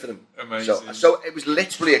I've paid for them." Amazing. So it was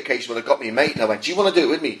literally a case where I got me a mate and I went, "Do you want to do it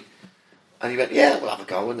with me?" And he went, "Yeah, we'll have a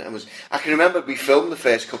go." And I can remember we filmed the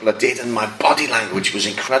first couple I did, and my body language was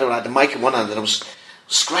incredible. I had the mic in one hand and I was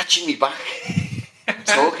scratching me back.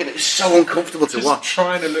 Talking, it was so uncomfortable to watch.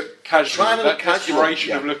 Trying to look casual.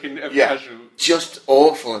 Desperation of looking casual. Just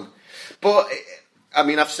awful. But I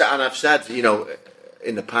mean, I've said, you know,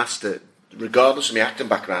 in the past that regardless of my acting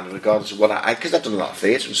background and regardless of what because I've done a lot of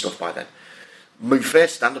theatre and stuff by then, my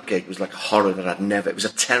first stand-up gig was like a horror that it was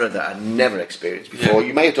a terror that I'd never experienced before.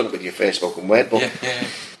 You may have done it with your first spoken word, but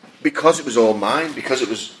because it was all mine, because it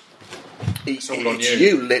was. It's all on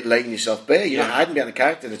you laying yourself bare. You're not hiding behind a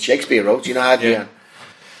character that Shakespeare wrote. You're not hiding behind.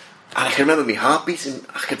 And I can remember my heart beating.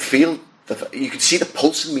 I could feel you could see the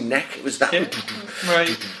pulse in my neck. It was that,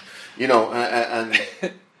 you know.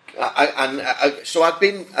 So I'd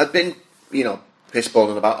been, you know,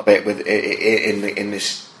 pissballing about a bit with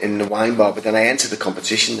in the wine bar. But then I entered the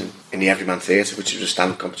competition in the Everyman Theatre, which was a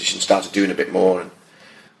stand-up competition. Started doing a bit more and.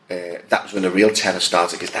 That was when the real terror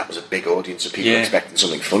started because that was a big audience of people expecting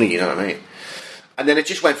something funny, you know what I mean? And then it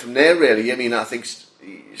just went from there, really. I mean, I think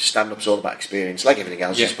stand-up's all about experience, like everything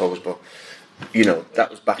else, I suppose, but, you know, that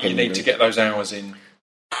was back in... You need to get those hours in.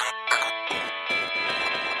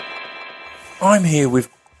 I'm here with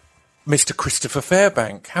Mr. Christopher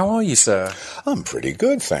Fairbank. How are you, sir? I'm pretty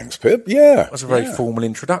good, thanks, Pip. Yeah. That was a very formal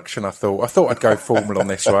introduction, I thought. I thought I'd go formal on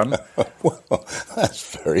this one. Well,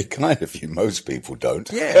 that's very kind of you. Most people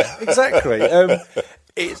don't. Yeah, exactly.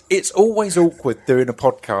 It's always awkward doing a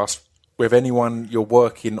podcast with anyone you're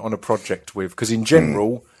working on a project with, because in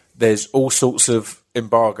general, there's all sorts of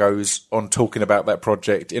embargoes on talking about that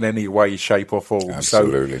project in any way, shape or form.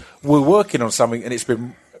 Absolutely. So we're working on something and it's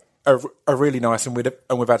been... A really nice, and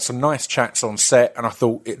we've had some nice chats on set, and I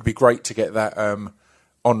thought it'd be great to get that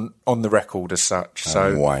on the record as such.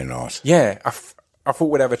 So why not? Yeah, I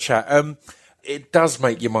thought we'd have a chat. It does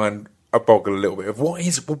make your mind boggle a little bit of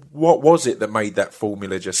what was it that made that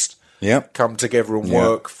formula just come together and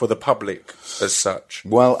work for the public as such.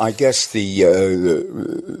 Well, I guess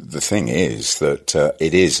the thing is that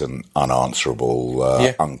it is an unanswerable,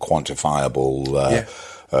 unquantifiable.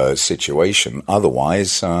 Situation.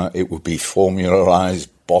 Otherwise, it would be formulaized,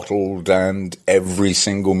 bottled, and every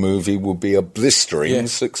single movie would be a blistering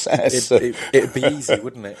success. It'd be easy,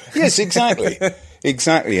 wouldn't it? Yes, exactly.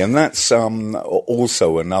 Exactly. And that's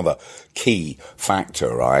also another key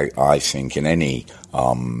factor, I think, in any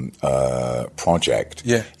project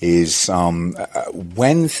is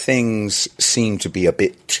when things seem to be a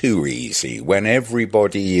bit too easy, when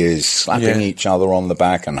everybody is slapping each other on the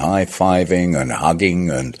back and high-fiving and hugging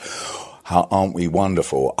and how aren't we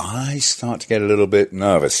wonderful, I start to get a little bit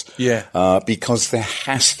nervous. Because there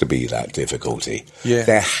has to be that difficulty.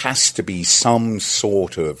 There has to be some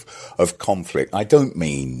sort of conflict. I don't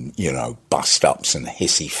mean, bust-ups and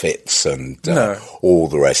hissy fits and all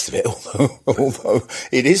the rest of it, although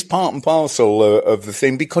it is part and parcel of the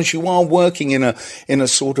thing, because you are working in a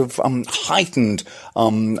sort of heightened,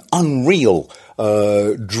 unreal,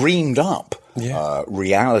 dreamed up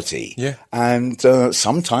reality, and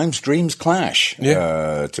sometimes dreams clash.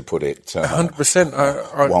 To put it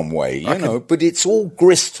 100% one way, but it's all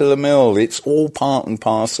grist to the mill. It's all part and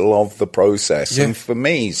parcel of the process. And for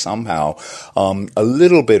me, somehow, a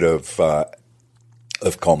little bit of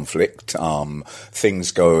conflict,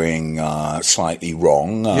 things going slightly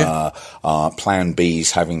wrong, plan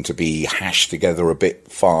B's having to be hashed together a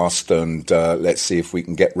bit fast, and let's see if we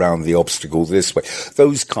can get round the obstacle this way.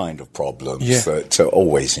 Those kind of problems that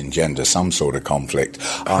always engender some sort of conflict,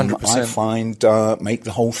 I find make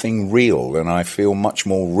the whole thing real, and I feel much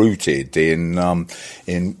more rooted in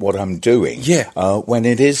what I'm doing. When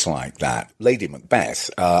it is like that. Lady Macbeth,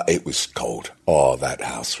 it was cold. Oh, that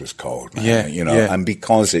house was cold, man. And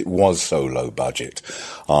because it was so low budget,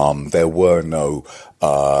 there were no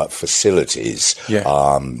facilities.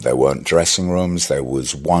 There weren't dressing rooms. There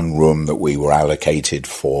was one room that we were allocated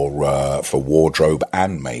for wardrobe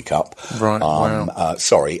and makeup.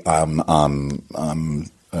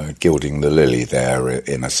 Gilding the lily there,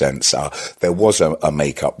 in a sense. There was a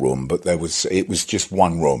makeup room, but it was just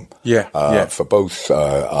one room for both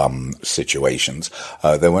situations.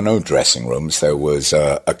 There were no dressing rooms. There was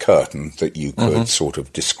a curtain that you could sort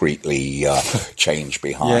of discreetly change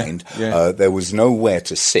behind. There was nowhere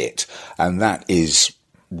to sit, and that is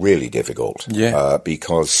really difficult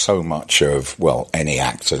because so much of any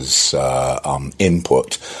actor's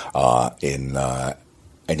input in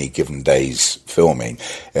any given day's filming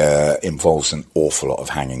involves an awful lot of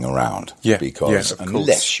hanging around. Because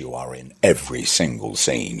unless you are in every single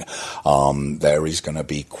scene, there is going to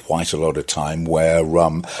be quite a lot of time where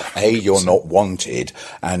A, you're not wanted,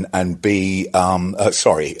 and B,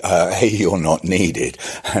 A, you're not needed,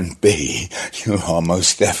 and B, you are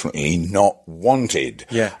most definitely not wanted.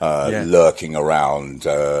 Lurking around,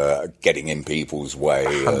 getting in people's way,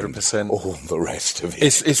 100%. And all the rest of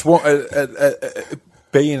it. It's what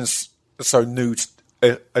being so new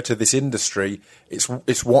to this industry,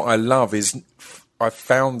 it's what I love. Is I've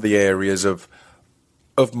found the areas of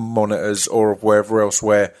monitors or of wherever else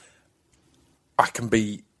where I can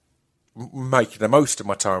be making the most of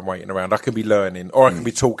my time waiting around. I can be learning, or I can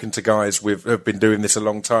be talking to guys who've been doing this a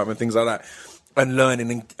long time and things like that, and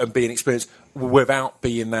learning and being experienced without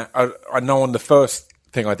being that. I know on the first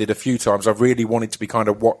thing I did a few times, I really wanted to be kind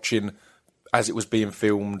of watching as it was being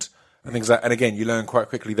filmed and things like that. And again, you learn quite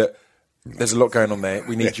quickly that there's a lot going on there.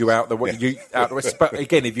 We need you out the way. But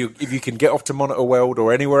again, if you can get off to Monitor World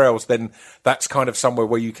or anywhere else, then that's kind of somewhere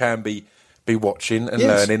where you can be watching and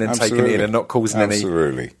learning and taking it in and not causing any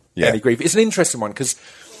grief. It's an interesting one because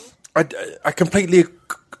I completely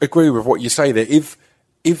agree with what you say there.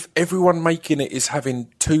 If everyone making it is having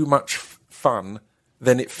too much fun,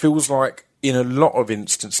 then it feels like in a lot of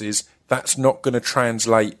instances that's not going to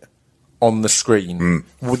translate on the screen.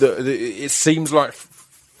 It seems like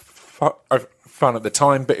fun at the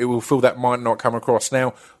time, but it will feel that might not come across.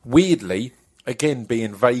 Now, weirdly, again,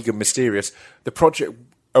 being vague and mysterious, the project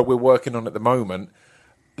we're working on at the moment,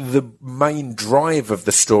 the main drive of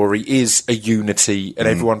the story is a unity and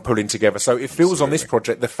everyone pulling together. So it feels on this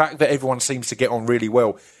project, the fact that everyone seems to get on really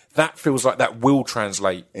well, that feels like that will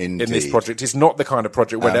translate in this project. It's not the kind of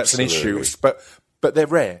project where that's an issue, but they're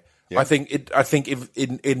rare. I think if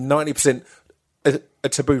in 90%, a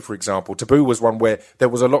Taboo, for example, Taboo was one where there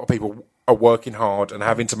was a lot of people are working hard and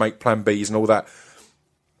having to make plan Bs and all that.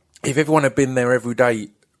 If everyone had been there every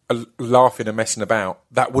day laughing and messing about,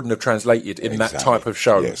 that wouldn't have translated in that type of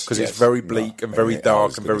show because it's very bleak and very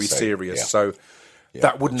dark and very serious. So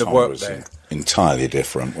that wouldn't have worked there. Entirely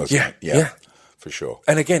different, wasn't it? Yeah, for sure.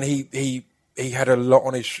 And again, he had a lot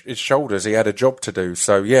on his shoulders. He had a job to do.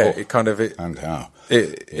 So it kind of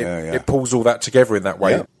it pulls all that together in that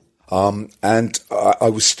way. Yeah. And I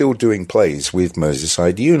was still doing plays with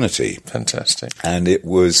Merseyside Unity. Fantastic. And it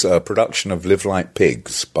was a production of Live Like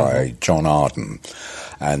Pigs by John Arden.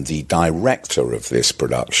 And the director of this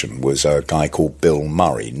production was a guy called Bill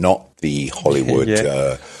Murray, not the Hollywood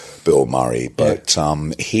Bill Murray, but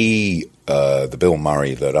the Bill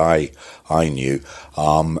Murray that I knew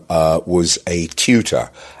was a tutor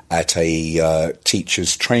at a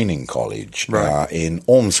teachers' training college in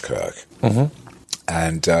Ormskirk.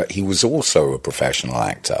 And he was also a professional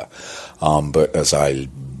actor. But as I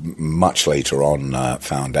much later on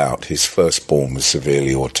found out his firstborn was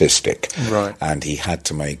severely autistic. Right. And he had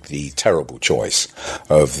to make the terrible choice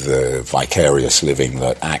of the vicarious living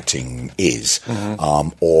that acting is,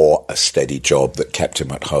 or a steady job that kept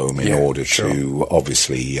him at home in order to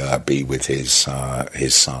obviously be with his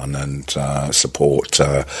son and support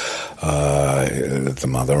the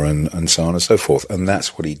mother and so on and so forth. And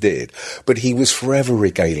that's what he did. But he was forever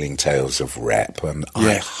regaling tales of rep, and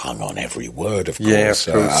I hung on every word, of course. Yeah, of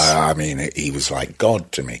course. I mean, he was like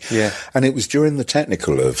God to me. Yeah. And it was during the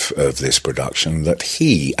technical of this production that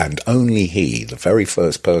he, and only he, the very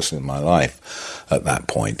first person in my life at that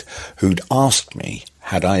point, who'd asked me,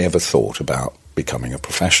 had I ever thought about becoming a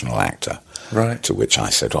professional actor? Right. To which I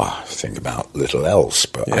said, I think about little else,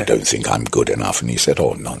 but I don't think I'm good enough. And he said,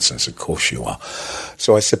 nonsense, of course you are.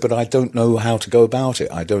 So I said, but I don't know how to go about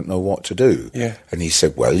it. I don't know what to do. Yeah. And he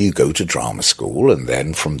said, well, you go to drama school, and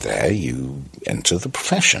then from there you enter the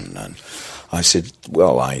profession. And I said,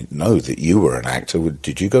 well, I know that you were an actor.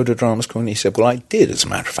 Did you go to drama school? And he said, well, I did, as a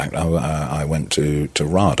matter of fact. I went to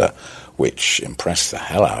RADA, which impressed the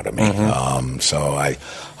hell out of me. So I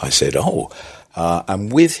said,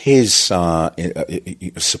 and with his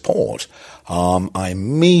support, I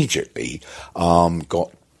immediately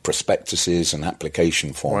got prospectuses and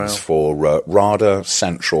application forms for RADA,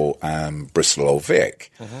 Central, and Bristol Old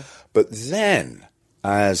Vic. But then,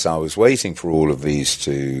 as I was waiting for all of these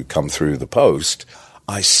to come through the post,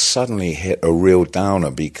 I suddenly hit a real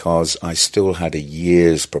downer because I still had a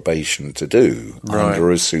year's probation to do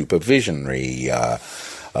under a supervisionary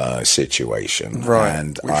situation,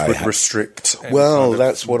 and which would restrict. Well,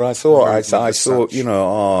 that's what I thought. I thought,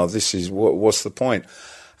 this is what's the point?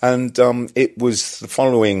 And it was the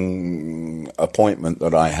following appointment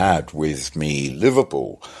that I had with me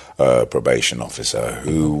Liverpool probation officer,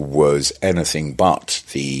 who was anything but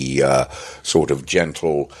the sort of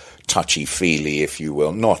gentle, touchy-feely, if you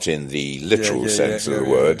will, not in the literal sense of the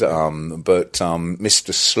word, but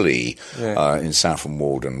Mr. Slee in Saffron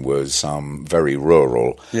Walden was very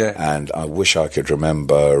rural, and I wish I could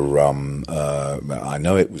remember, I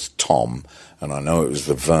know it was Tom, and I know it was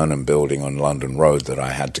the Vernon building on London Road that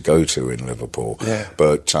I had to go to in Liverpool,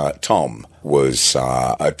 but Tom was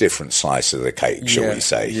a different slice of the cake, shall we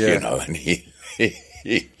say, and he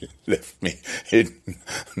left me in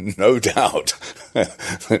no doubt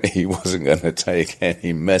that he wasn't going to take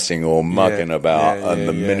any messing or mugging about. And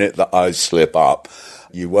the minute that I slip up,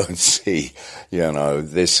 you won't see,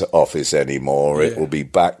 this office anymore. It will be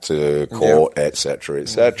back to court, etc.,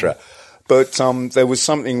 etc. But there was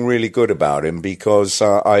something really good about him because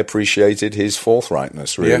I appreciated his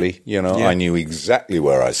forthrightness, really. I knew exactly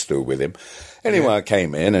where I stood with him. Anyway, I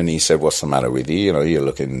came in and he said, what's the matter with you? You're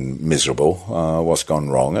looking miserable. What's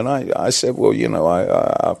gone wrong? And I said, well,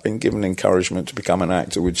 I've been given encouragement to become an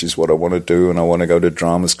actor, which is what I want to do, and I want to go to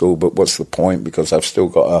drama school, but what's the point? Because I've still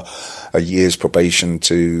got a year's probation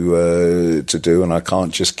to do, and I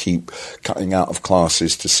can't just keep cutting out of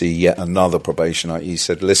classes to see yet another probation. He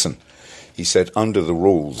said, listen, he said, under the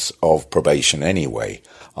rules of probation anyway,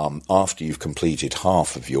 after you've completed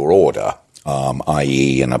half of your order,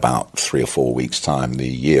 i.e. in about 3 or 4 weeks' time, the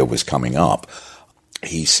year was coming up,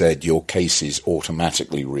 he said, your case is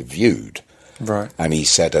automatically reviewed. Right. And he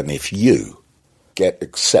said, and if you get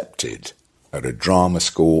accepted at a drama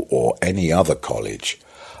school or any other college,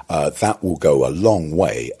 that will go a long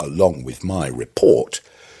way, along with my report,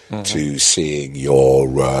 to seeing your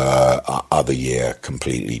other year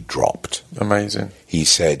completely dropped. Amazing. He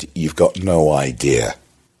said, you've got no idea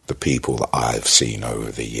the people that I've seen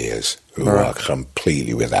over the years who are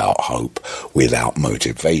completely without hope, without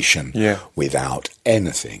motivation, without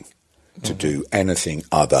anything to do anything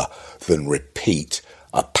other than repeat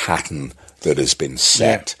a pattern that has been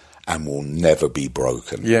set and will never be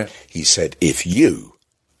broken. Yeah. He said, if you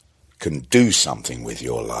can do something with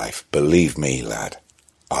your life, believe me, lad,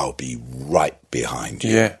 I'll be right behind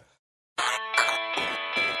you. Yeah.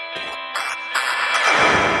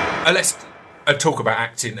 Let's talk about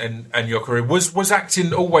acting and your career. Was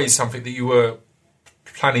acting always something that you were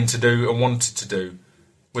planning to do and wanted to do?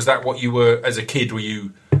 Was that what you were as a kid? Were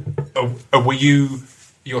you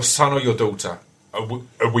your son or your daughter?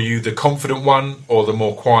 Were you the confident one or the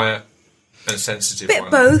more quiet and sensitive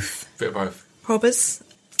one? Bit of both. Robbers.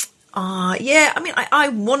 I mean, I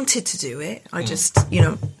wanted to do it. I just,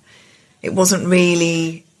 it wasn't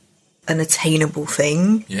really an attainable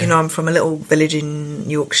thing. Yeah. I'm from a little village in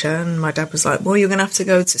Yorkshire, and my dad was like, well, you're going to have to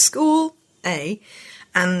go to school,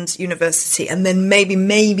 and university, and then maybe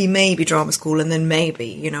drama school, and then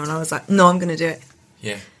maybe, and I was like, no, I'm going to do it.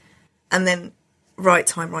 Yeah. And then right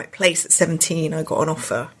time, right place at 17, I got an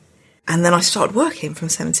offer And then I started working from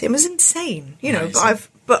 17. It was insane, you know.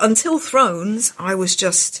 But until Thrones, I was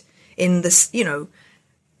just in this, you know,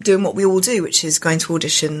 doing what we all do, which is going to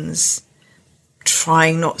auditions,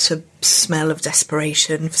 trying not to smell of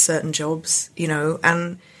desperation for certain jobs, you know,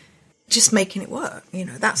 and just making it work. You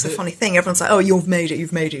know, that's the funny thing. Everyone's like, "Oh, you've made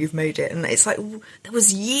it," and it's like there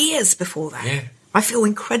was years before that. Yeah. I feel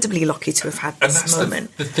incredibly lucky to have had this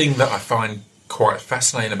moment. The thing that I find quite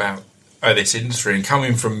fascinating about this industry, and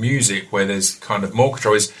coming from music where there's kind of more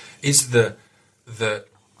control, is the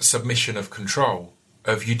submission of control.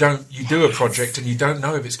 Of you do a project and you don't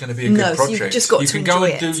know if it's going to be a good project. You've just got you to can go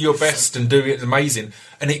and enjoy do your best and do it amazing,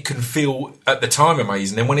 and it can feel at the time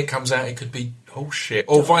amazing. And when it comes out, it could be shit,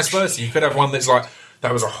 or vice versa. You could have one that's like,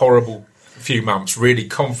 that was a horrible few months, really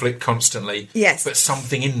conflict constantly. Yes, but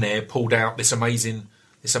something in there pulled out this amazing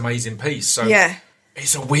piece. So yeah,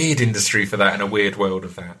 it's a weird industry for that, and a weird world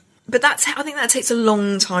of that. But I think that takes a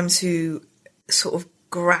long time to sort of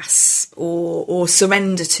grasp or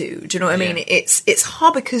surrender to. Do you know what I mean? It's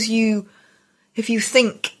hard because if you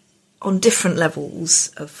think on different levels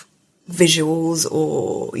of visuals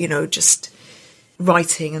or, you know, just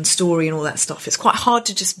writing and story and all that stuff, it's quite hard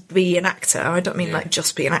to just be an actor. I don't mean like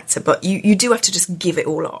just be an actor, but you do have to just give it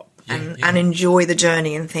all up and enjoy the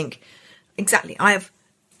journey and think, exactly, I have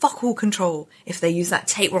fuck all control if they use that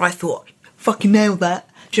tape where I thought, fucking nailed that.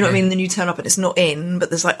 Do you know what I mean? Then you turn up and it's not in, but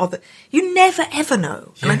there's like you never ever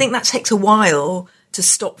know. And I think that takes a while to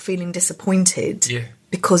stop feeling disappointed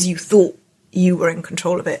because you thought you were in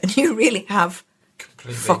control of it, and you really have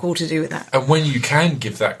fuck all to do with that. And when you can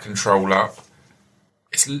give that control up,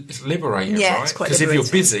 it's liberating, right? It's quite because if you're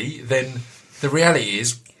busy, then the reality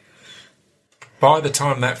is, by the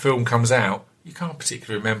time that film comes out, you can't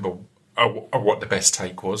particularly remember what the best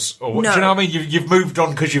take was, or what, do you know what I mean? You've moved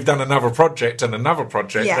on because you've done another project and another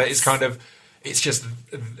project. Yes. That it's kind of, it's just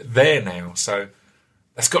there now. So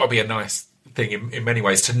that's got to be a nice thing in many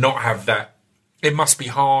ways to not have that. It must be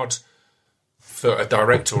hard for a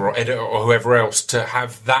director or editor or whoever else to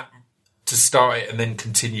have that, to start it and then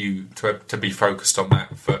continue to be focused on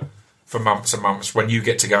that for months and months, when you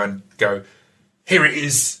get to go, here it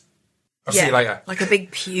is. I'll see you later. Like a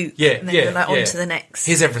big puke. Yeah, and then you're like, on to the next.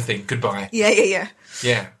 Here's everything. Goodbye. Yeah.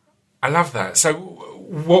 Yeah. I love that. So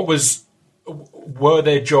were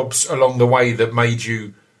there jobs along the way that made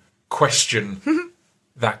you question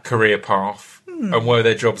that career path? And were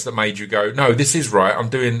there jobs that made you go, no, this is right, I'm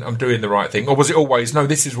doing the right thing? Or was it always, no,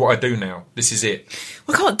 this is what I do now, this is it?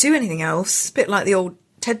 Well, I can't do anything else. It's a bit like the old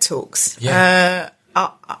TED Talks. Yeah.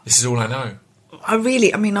 This is all I know. I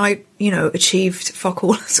achieved fuck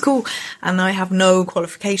all at school, and I have no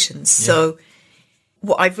qualifications. Yeah. So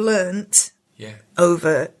what I've learnt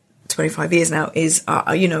over 25 years now is,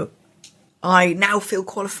 I now feel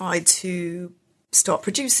qualified to start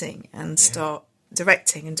producing and start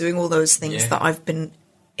directing and doing all those things that I've been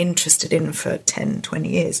interested in for 10, 20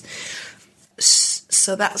 years.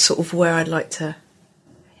 So that's sort of where I'd like to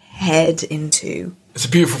head into. It's a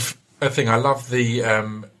beautiful thing. I love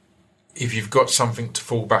the... if you've got something to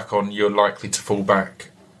fall back on, you're likely to fall back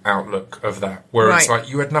outlook of that. Where it's like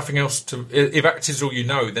you had nothing else to... If acting is all you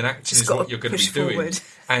know, then acting is what you're going to be doing.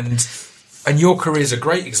 And your career is a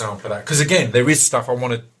great example of that. Because, again, there is stuff I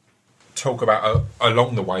want to talk about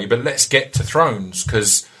along the way, but let's get to Thrones,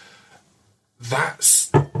 because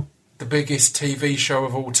that's the biggest TV show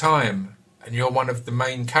of all time. And you're one of the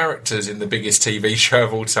main characters in the biggest TV show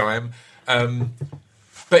of all time.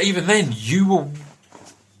 But even then, you were...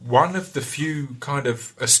 one of the few kind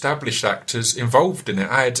of established actors involved in it.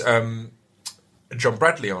 I had John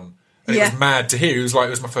Bradley on, and it was mad to hear. It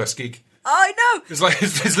was my first gig. I know. It was like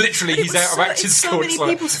it's literally he's out of acting school. So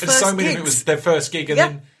many people's and so many of it was their first gig, and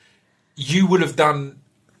then you would have done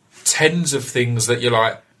tens of things that you're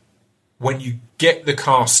like, when you get the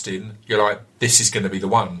casting, you're like, this is going to be the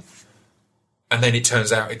one, and then it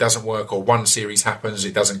turns out it doesn't work, or one series happens,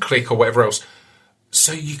 it doesn't click, or whatever else.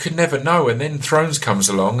 So you could never know, and then Thrones comes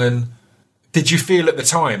along, and did you feel at the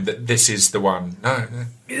time that this is the one?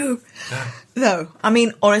 No. I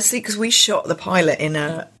mean, honestly, because we shot the pilot in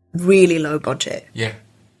a really low budget. Yeah.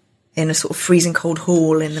 In a sort of freezing cold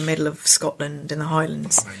hall in the middle of Scotland in the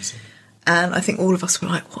Highlands. Amazing. And I think all of us were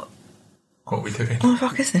like, what are we doing? What the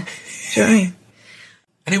fuck is this? Do you know what I mean?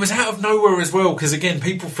 And it was out of nowhere as well, because again,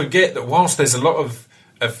 people forget that whilst there's a lot of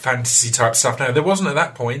fantasy type stuff now, there wasn't at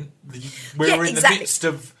that point. We were in the midst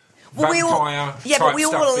of vampire type but we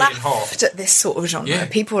all laughed at this sort of genre. Yeah.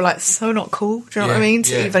 People were like, so not cool. Do you know what I mean?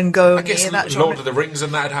 To even go I guess near that Lord genre. of the Rings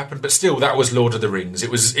and that had happened, but still, that was Lord of the Rings.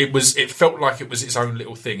 It felt like it was its own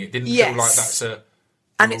little thing. It didn't feel like that's a...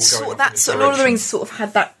 And it's sort of that. So Lord of the Rings sort of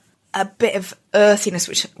had that a bit of earthiness,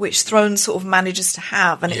 which Thrones sort of manages to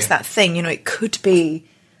have, and it's that thing, you know, it could be,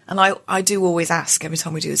 and I do always ask every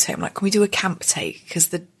time we do the tape, I'm like, can we do a camp take? Because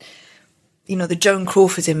the Joan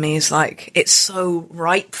Crawford in me is like, it's so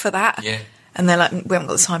ripe for that. Yeah. And they're like, we haven't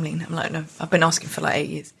got the time, Lean. I'm like, no, I've been asking for like 8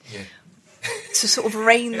 years. Yeah. To sort of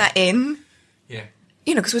rein that in. Yeah.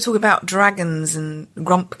 You know, because we're talking about dragons and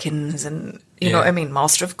grumpkins and, you know what I mean,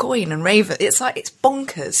 Master of Coin and Raven. It's like, it's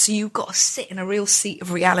bonkers. So you've got to sit in a real seat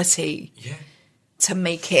of reality to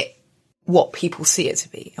make it what people see it to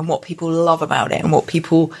be and what people love about it and what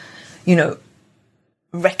people, you know,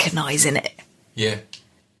 recognise in it. Yeah.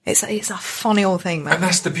 It's a funny old thing, man. And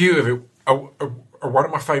that's the beauty of it. One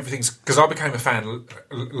of my favourite things, because I became a fan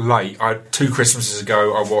late. 2 Christmases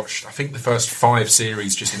ago, I watched, I think, the first 5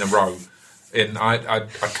 series just in a row. And I'd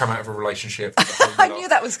come out of a relationship. I knew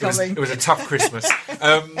that was coming. It was a tough Christmas, but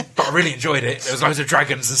I really enjoyed it. There was loads of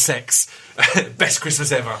dragons and sex. Best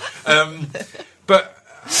Christmas ever. But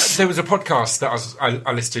there was a podcast that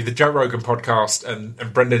I listened to, the Joe Rogan podcast, and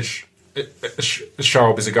Brendan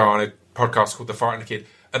Schaub is a guy on a podcast called The Fighter and the Kid.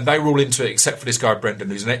 And they were all into it, except for this guy, Brendan,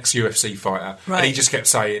 who's an ex-UFC fighter. Right. And he just kept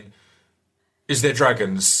saying, is there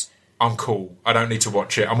dragons? I'm cool. I don't need to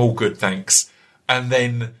watch it. I'm all good, thanks. And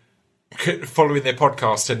then following their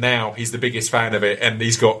podcast, and now he's the biggest fan of it. And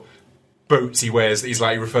he's got boots he wears. He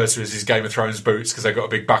refers to as his Game of Thrones boots because they've got a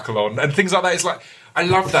big buckle on. And things like that. It's like, I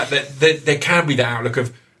love that there can be that outlook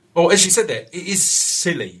of, or as you said there, it is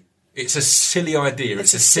silly. It's a silly idea.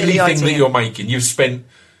 It's a silly thing that you're making. You've spent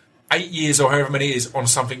 8 years or however many it is on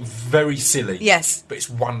something very silly. Yes. But it's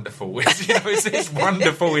wonderful. It's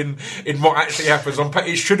wonderful in what actually happens.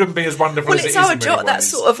 It shouldn't be as wonderful as it is. Well, it's our job. That's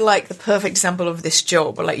sort of like the perfect example of this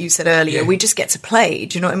job. Like you said earlier, we just get to play.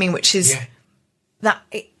 Do you know what I mean? Which is that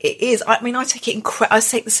it is. I mean, I take it. I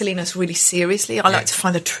take the silliness really seriously. I like to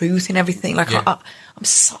find the truth in everything. Like I'm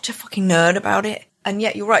such a fucking nerd about it. And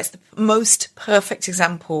yet, you're right. It's the most perfect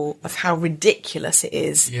example of how ridiculous it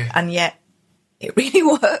is. Yeah. And yet, it really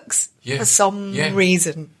works for some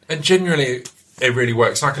reason. And genuinely, it really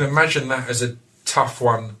works. And I can imagine that as a tough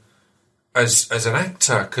one as an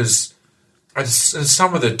actor, because as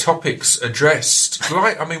some of the topics addressed,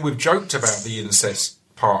 we've joked about the incest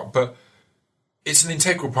part, but it's an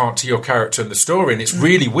integral part to your character and the story, and it's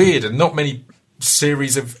really weird, and not many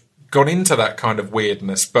series have gone into that kind of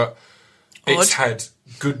weirdness, but it's had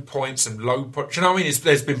good points and low points. You know what I mean?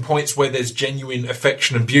 There's been points where there's genuine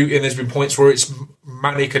affection and beauty, and there's been points where it's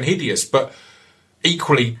manic and hideous. But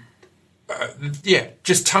equally,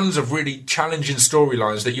 just tons of really challenging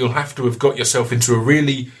storylines that you'll have to have got yourself into a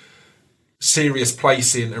really serious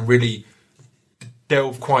place in and really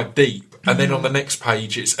delve quite deep. And then on the next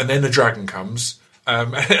page, and then the dragon comes,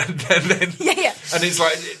 and it's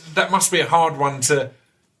like that must be a hard one to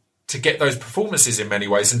get those performances in many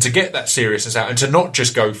ways and to get that seriousness out and to not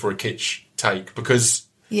just go for a kitsch take, because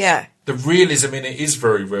the realism in it is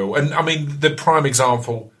very real. And I mean, the prime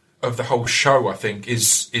example of the whole show, I think,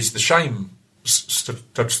 is the shame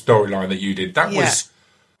storyline that you did. That was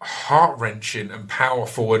heart-wrenching and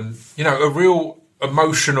powerful and, you know, a real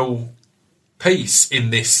emotional piece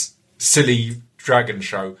in this silly dragon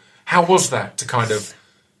show. How was that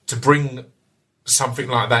to bring something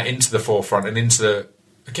like that into the forefront and into the,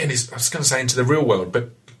 again, I was going to say into the real world,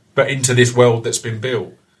 but into this world that's been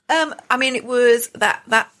built? I mean, it was that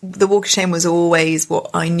the Walk of Shame was always what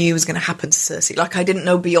I knew was going to happen to Cersei. Like, I didn't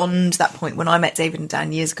know beyond that point. When I met David and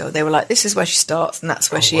Dan years ago, they were like, this is where she starts and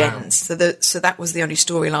that's where she ends. So that was the only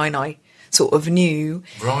storyline I sort of knew.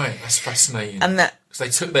 Right, that's fascinating. And that, because they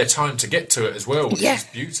took their time to get to it as well, which is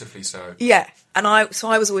beautifully so. Yeah, and I was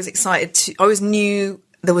always excited I always knew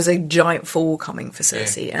there was a giant fall coming for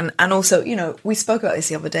Cersei. And also, you know, we spoke about this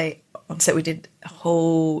the other day on set. We did a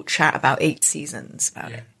whole chat about 8 seasons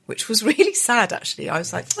about it, which was really sad, actually. I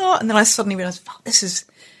was like, oh, and then I suddenly realised, fuck, this has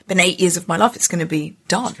been 8 years of my life. It's going to be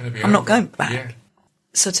done. I'm not going back. Yeah.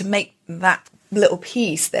 So to make that little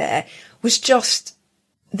piece there was just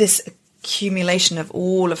this accumulation of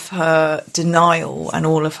all of her denial and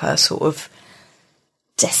all of her sort of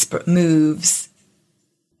desperate moves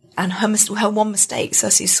and her one mistake.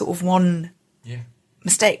 Cersei's sort of one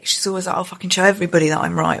mistake. She's always like, I'll fucking show everybody that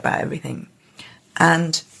I'm right about everything.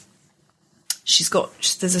 And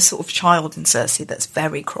there's a sort of child in Cersei that's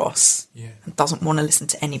very cross and doesn't want to listen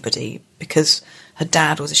to anybody because her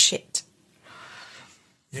dad was a shit.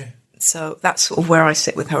 Yeah. So that's sort of where I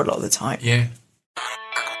sit with her a lot of the time. Yeah.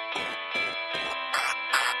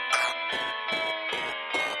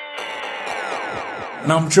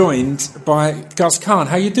 And I'm joined by Guz Khan.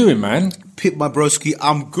 How you doing, man? Pip, my broski,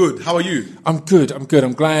 I'm good. How are you? I'm good. I'm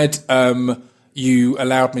glad you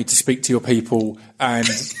allowed me to speak to your people and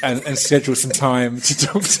schedule some time to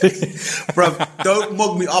talk to you. Bruv, don't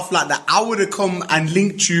mug me off like that. I would have come and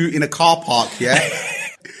linked you in a car park, yeah?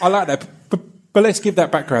 I like that. But let's give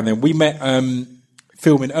that background then. We met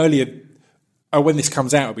filming earlier, when this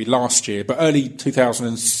comes out, it'll be last year, but early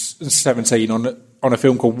 2017 on a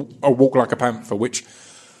film called A Walk Like a Panther, which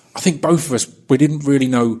I think both of us, we didn't really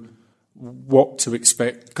know what to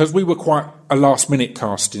expect, because we were quite a last-minute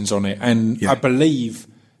castings on it, and I believe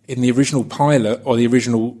in the original pilot or the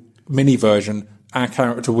original mini version, our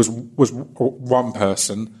character was one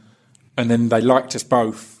person, and then they liked us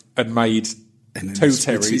both and made two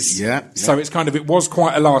Terrys. So it's kind of, it was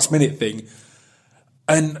quite a last-minute thing,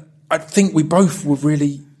 and I think we both were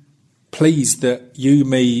really pleased that you,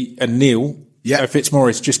 me, and Neil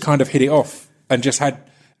Fitzmaurice just kind of hit it off and just had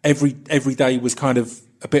every day was kind of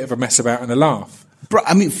a bit of a mess about and a laugh. Bro,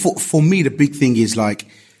 I mean, for me, the big thing is like,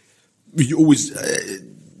 you always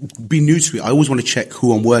be new to it. I always want to check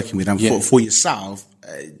who I'm working with. And for yourself,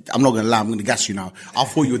 I'm not going to lie, I'm going to gas you now. I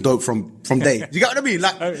thought you were dope from day. You get what I mean?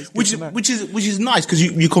 Like, which is nice, because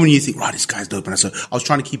you come and you think, right, this guy's dope. And so I was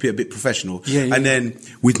trying to keep it a bit professional. And then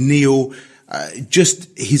with Neil, just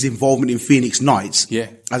his involvement in Phoenix Nights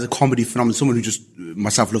as a comedy phenomenon, someone who just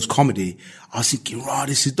myself loves comedy, I was thinking, wow,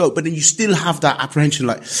 this is dope. But then you still have that apprehension,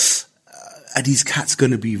 like, are these cats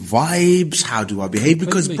going to be vibes? How do I behave?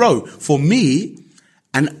 Because, bro, for me,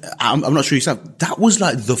 and I'm not sure yourself, that was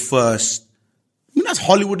like the first, I mean, that's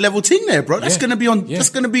Hollywood level thing there, bro. That's going to be on, that's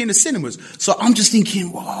going to be in the cinemas. So I'm just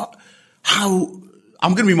thinking, what? How?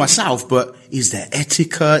 I'm going to be myself, but is there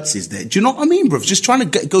etiquettes? Is there, do you know what I mean, bro? Just trying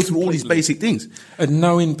to go through all these basic things. And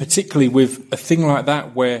knowing particularly with a thing like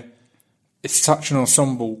that where it's such an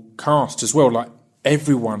ensemble cast as well, like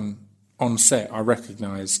everyone on set I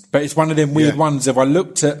recognised. But it's one of them weird ones, if I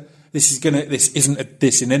looked at, this isn't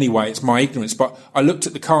this in any way, it's my ignorance, but I looked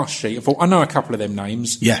at the cast sheet and thought, I know a couple of them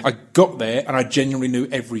names. Yeah. I got there and I genuinely knew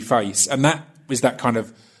every face. And that was that kind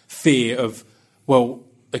of fear of, well,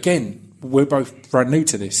 again, we're both brand new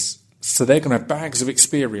to this, so they're going to have bags of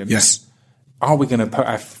experience. Yes. Are we going to put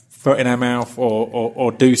our foot in our mouth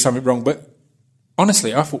or do something wrong? But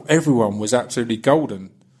honestly, I thought everyone was absolutely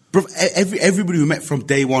golden. Bro, everybody we met from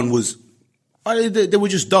day one was, they were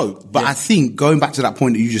just dope. But I think, going back to that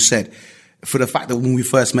point that you just said, for the fact that when we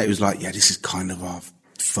first met, it was like, this is kind of our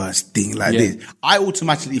first thing like this. I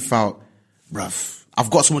automatically felt, bruv,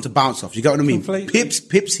 I've got someone to bounce off. You get what I mean? Completely.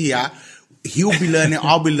 Pips here. He'll be learning,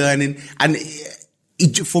 I'll be learning. And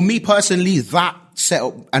for me personally, that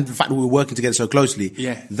setup and the fact that we were working together so closely,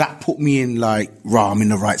 that put me in like, I'm in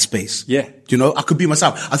the right space. Yeah. You know, I could be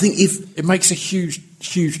myself. I think if... It makes a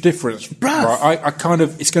huge difference. Bruv. Right? I kind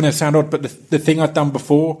of, it's going to sound odd, but the thing I'd done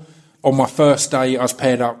before, on my first day, I was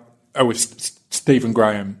paired up with Stephen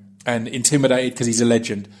Graham and Intimidated because he's a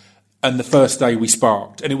legend. And the first day we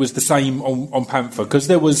sparked. And it was the same on Panther, because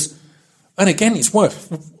there was... And again, it's worth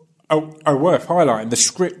highlighting. The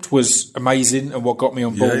script was amazing and what got me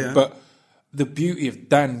on board, but the beauty of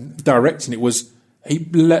Dan directing it was he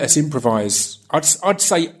let us improvise. I'd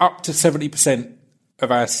say up to 70% of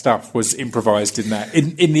our stuff was improvised in that.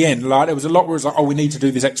 In the end, like there was a lot where it was like, we need to do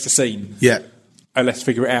this extra scene. Let's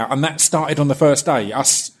figure it out. And that started on the first day.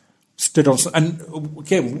 Us stood on, and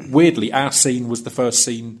again, weirdly, our scene was the first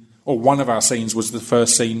scene, or one of our scenes was the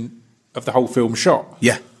first scene of the whole film shot.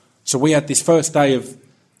 So we had this first day of,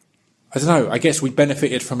 I don't know, I guess we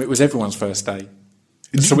benefited from it was everyone's first day.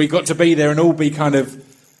 So we got to be there and all be kind of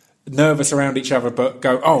nervous around each other, but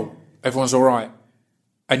go, everyone's all right.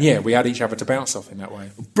 And we had each other to bounce off in that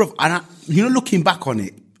way. Bro, and looking back on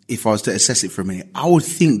it, if I was to assess it for a minute, I would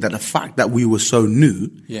think that the fact that we were so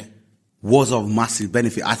new was of massive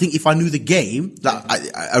benefit. I think if I knew the game, like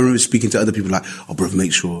I remember speaking to other people like, bro,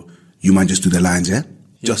 make sure you man just do the lines,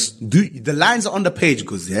 Just do, the lines are on the page,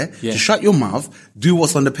 because just shut your mouth, do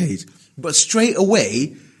what's on the page. But straight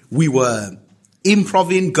away, we were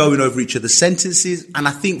improving, going over each other's sentences. And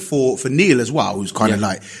I think for Neil as well, who's kind of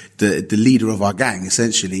like the leader of our gang,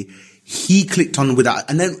 essentially, he clicked on with that.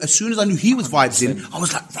 And then as soon as I knew he was vibes in, I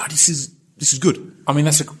was like, right, this is good. I mean,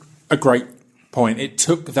 that's a great point. It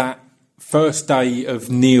took that first day of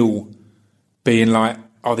Neil being like,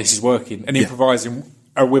 this is working, and improvising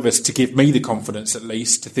with us to give me the confidence, at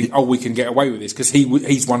least, to think, we can get away with this, because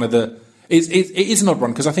he's one of the... It is an odd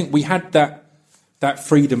one, because I think we had that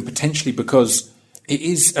freedom potentially because it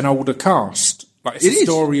is an older cast. Like it's a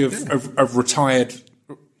story of retired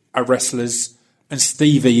wrestlers, and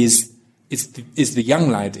Stevie is the young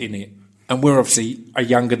lad in it, and we're obviously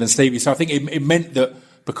younger than Stevie. So I think it meant that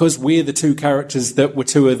because we're the two characters that were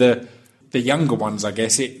two of the younger ones, I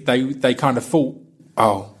guess they kind of thought,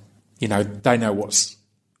 you know, they know what'll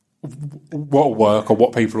work or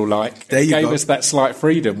what people will like. There you gave go. us that slight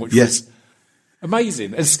freedom, which was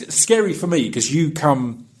amazing. It's scary for me because you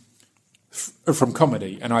come from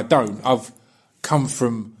comedy and I don't. I've come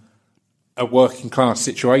from a working class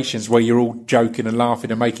situations where you're all joking and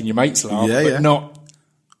laughing and making your mates laugh, but not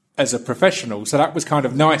as a professional. So that was kind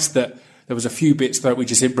of nice that there was a few bits that we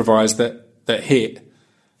just improvised that hit,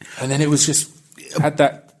 and then it was just had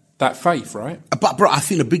that faith, right? But bro, I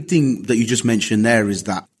think the big thing that you just mentioned there is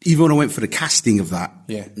that even when I went for the casting of that,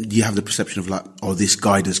 you have the perception of like, oh, this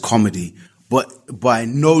guy does comedy, but by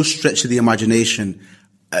no stretch of the imagination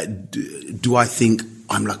do I think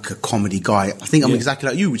I'm like a comedy guy. I think I'm exactly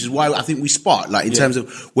like you, which is why I think we spot, like in terms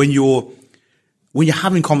of when you're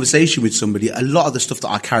having conversation with somebody, a lot of the stuff that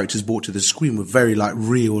our characters brought to the screen were very like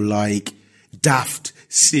real, like daft,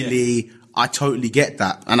 silly. Yeah. I totally get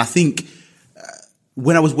that. And I think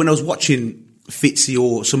when I was watching Fitzy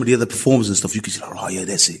or some of the other performers and stuff, you could see like, oh yeah,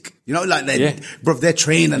 they're sick. You know, like they're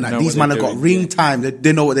trained and like these men have got ring time.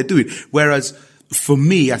 They know what they're doing. Whereas for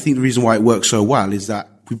me, I think the reason why it works so well is that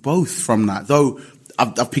we both from that, though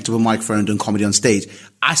I've picked up a microphone and done comedy on stage,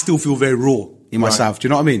 I still feel very raw in myself. Do you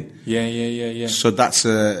know what I mean? Yeah. So that's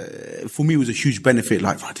for me, it was a huge benefit.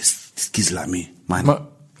 Like, right, this kid's like me. My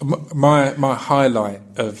highlight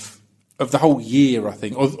of the whole year, I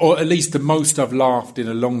think, or at least the most I've laughed in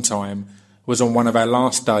a long time, was on one of our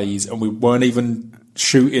last days, and we weren't even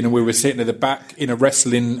shooting, and we were sitting at the back in a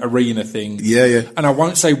wrestling arena thing. Yeah. And I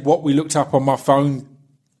won't say what we looked up on my phone,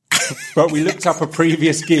 but we looked up a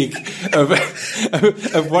previous gig of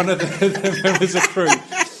one of the members of crew,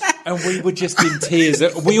 and we were just in tears.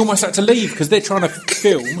 We almost had to leave because they're trying to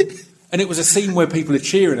film, and it was a scene where people are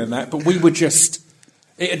cheering and that, but we were just...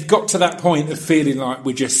 It had got to that point of feeling like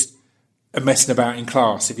we're just messing about in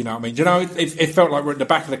class, if you know what I mean. Do you know, it felt like we're at the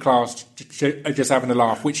back of the class just having a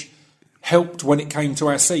laugh, which helped when it came to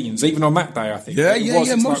our scenes, even on that day, I think.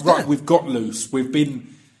 It's like, right, we've got loose, we've been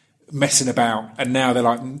messing about, and now they're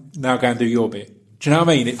like, now go and do your bit. Do you know what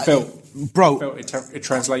I mean? It felt... Bro... It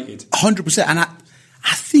translated. 100%, and I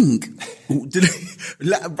think...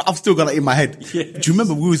 I've still got it in my head. Yes. Do you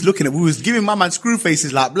remember we was giving my man screw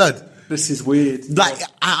faces like blood? This is weird. Like,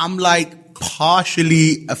 I'm like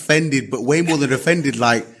partially offended, but way more than offended,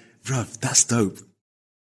 like, bro, that's dope.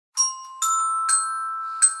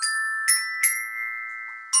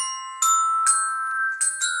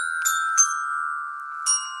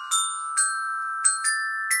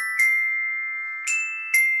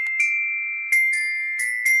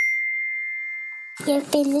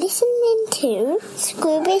 You've been listening to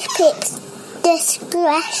Scroobius Picks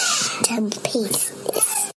Discretion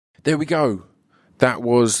Pieces. There we go. That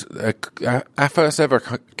was our first ever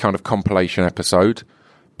kind of compilation episode,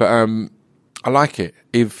 but I like it.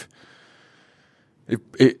 If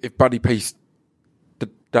Buddy Peace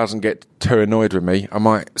doesn't get too annoyed with me, I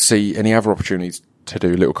might see any other opportunities to do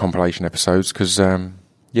little compilation episodes because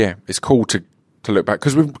it's cool to look back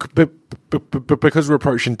because we're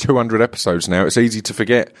approaching 200 episodes now. It's easy to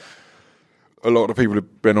forget a lot of people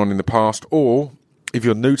have been on in the past, or if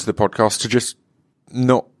you're new to the podcast, to just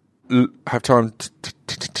not have time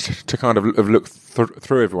to kind of look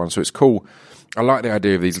through everyone. So it's cool. I like the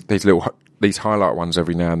idea of these highlight ones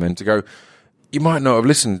every now and then to go, you might not have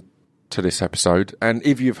listened to this episode, and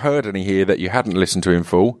if you've heard any here that you hadn't listened to in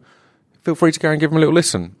full, feel free to go and give them a little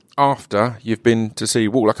listen after you've been to see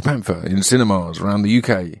Walk Like a Panther in cinemas around the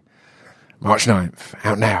UK. March 9th,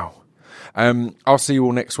 out now. I'll see you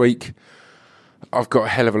all next week. I've got a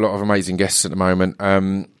hell of a lot of amazing guests at the moment.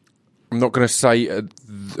 I'm not going to say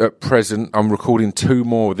at present. I'm recording 2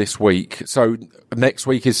 more this week. So next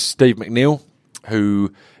week is Steve McNeil,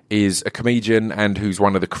 who is a comedian and who's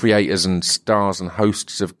one of the creators and stars and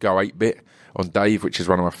hosts of Go 8-Bit on Dave, which is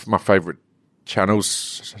one of my favourite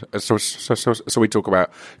channels. So we talk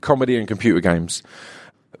about comedy and computer games.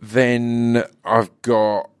 Then I've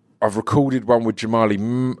recorded one with Jamali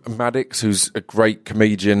Maddox, who's a great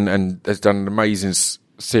comedian and has done an amazing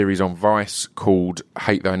series on Vice called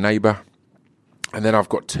Hate Thy Neighbour. And then I've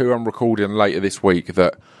got 2 I'm recording later this week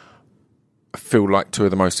that feel like 2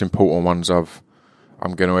 of the most important ones I'm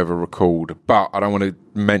going to ever record. But I don't want to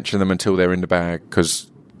mention them until they're in the bag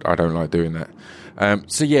because I don't like doing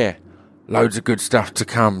that. So yeah, loads of good stuff to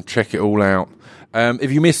come. Check it all out.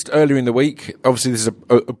 If you missed earlier in the week, obviously this is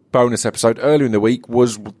a bonus episode. Earlier in the week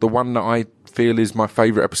was the one that I feel is my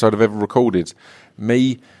favourite episode I've ever recorded.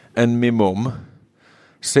 Me and my mum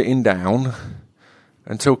sitting down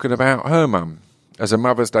and talking about her mum as a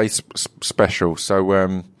Mother's Day special.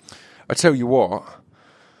 So I tell you what,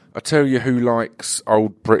 I tell you who likes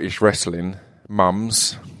old British wrestling,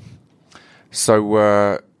 mums.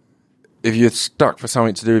 So if you're stuck for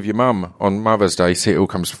something to do with your mum on Mother's Day, see, it all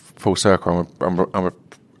comes full circle. I'm a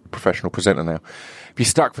professional presenter now. If you're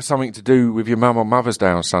stuck for something to do with your mum on Mother's Day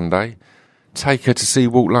on Sunday, take her to see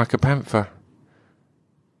Walk Like a Panther.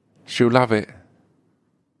 She'll love it.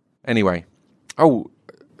 Anyway,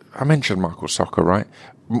 I mentioned Michael Socha, right?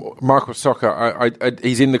 Michael Socha,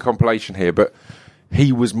 he's in the compilation here, but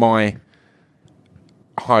he was my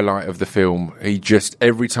highlight of the film. He just,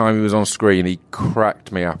 every time he was on screen, he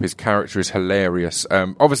cracked me up. His character is hilarious.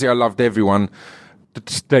 Obviously, I loved everyone.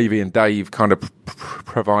 Stevie and Dave kind of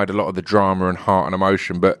provide a lot of the drama and heart and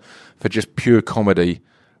emotion, but for just pure comedy,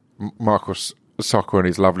 Michael Socha and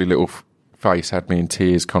his lovely little face had me in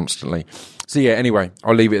tears constantly. So yeah, anyway,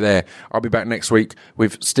 I'll leave it there. I'll be back next week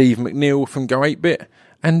with Steve McNeil from Go 8-Bit.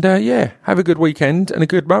 And yeah, have a good weekend and a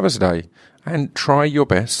good Mother's Day. And try your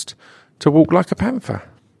best to walk like a panther.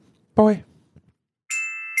 Bye.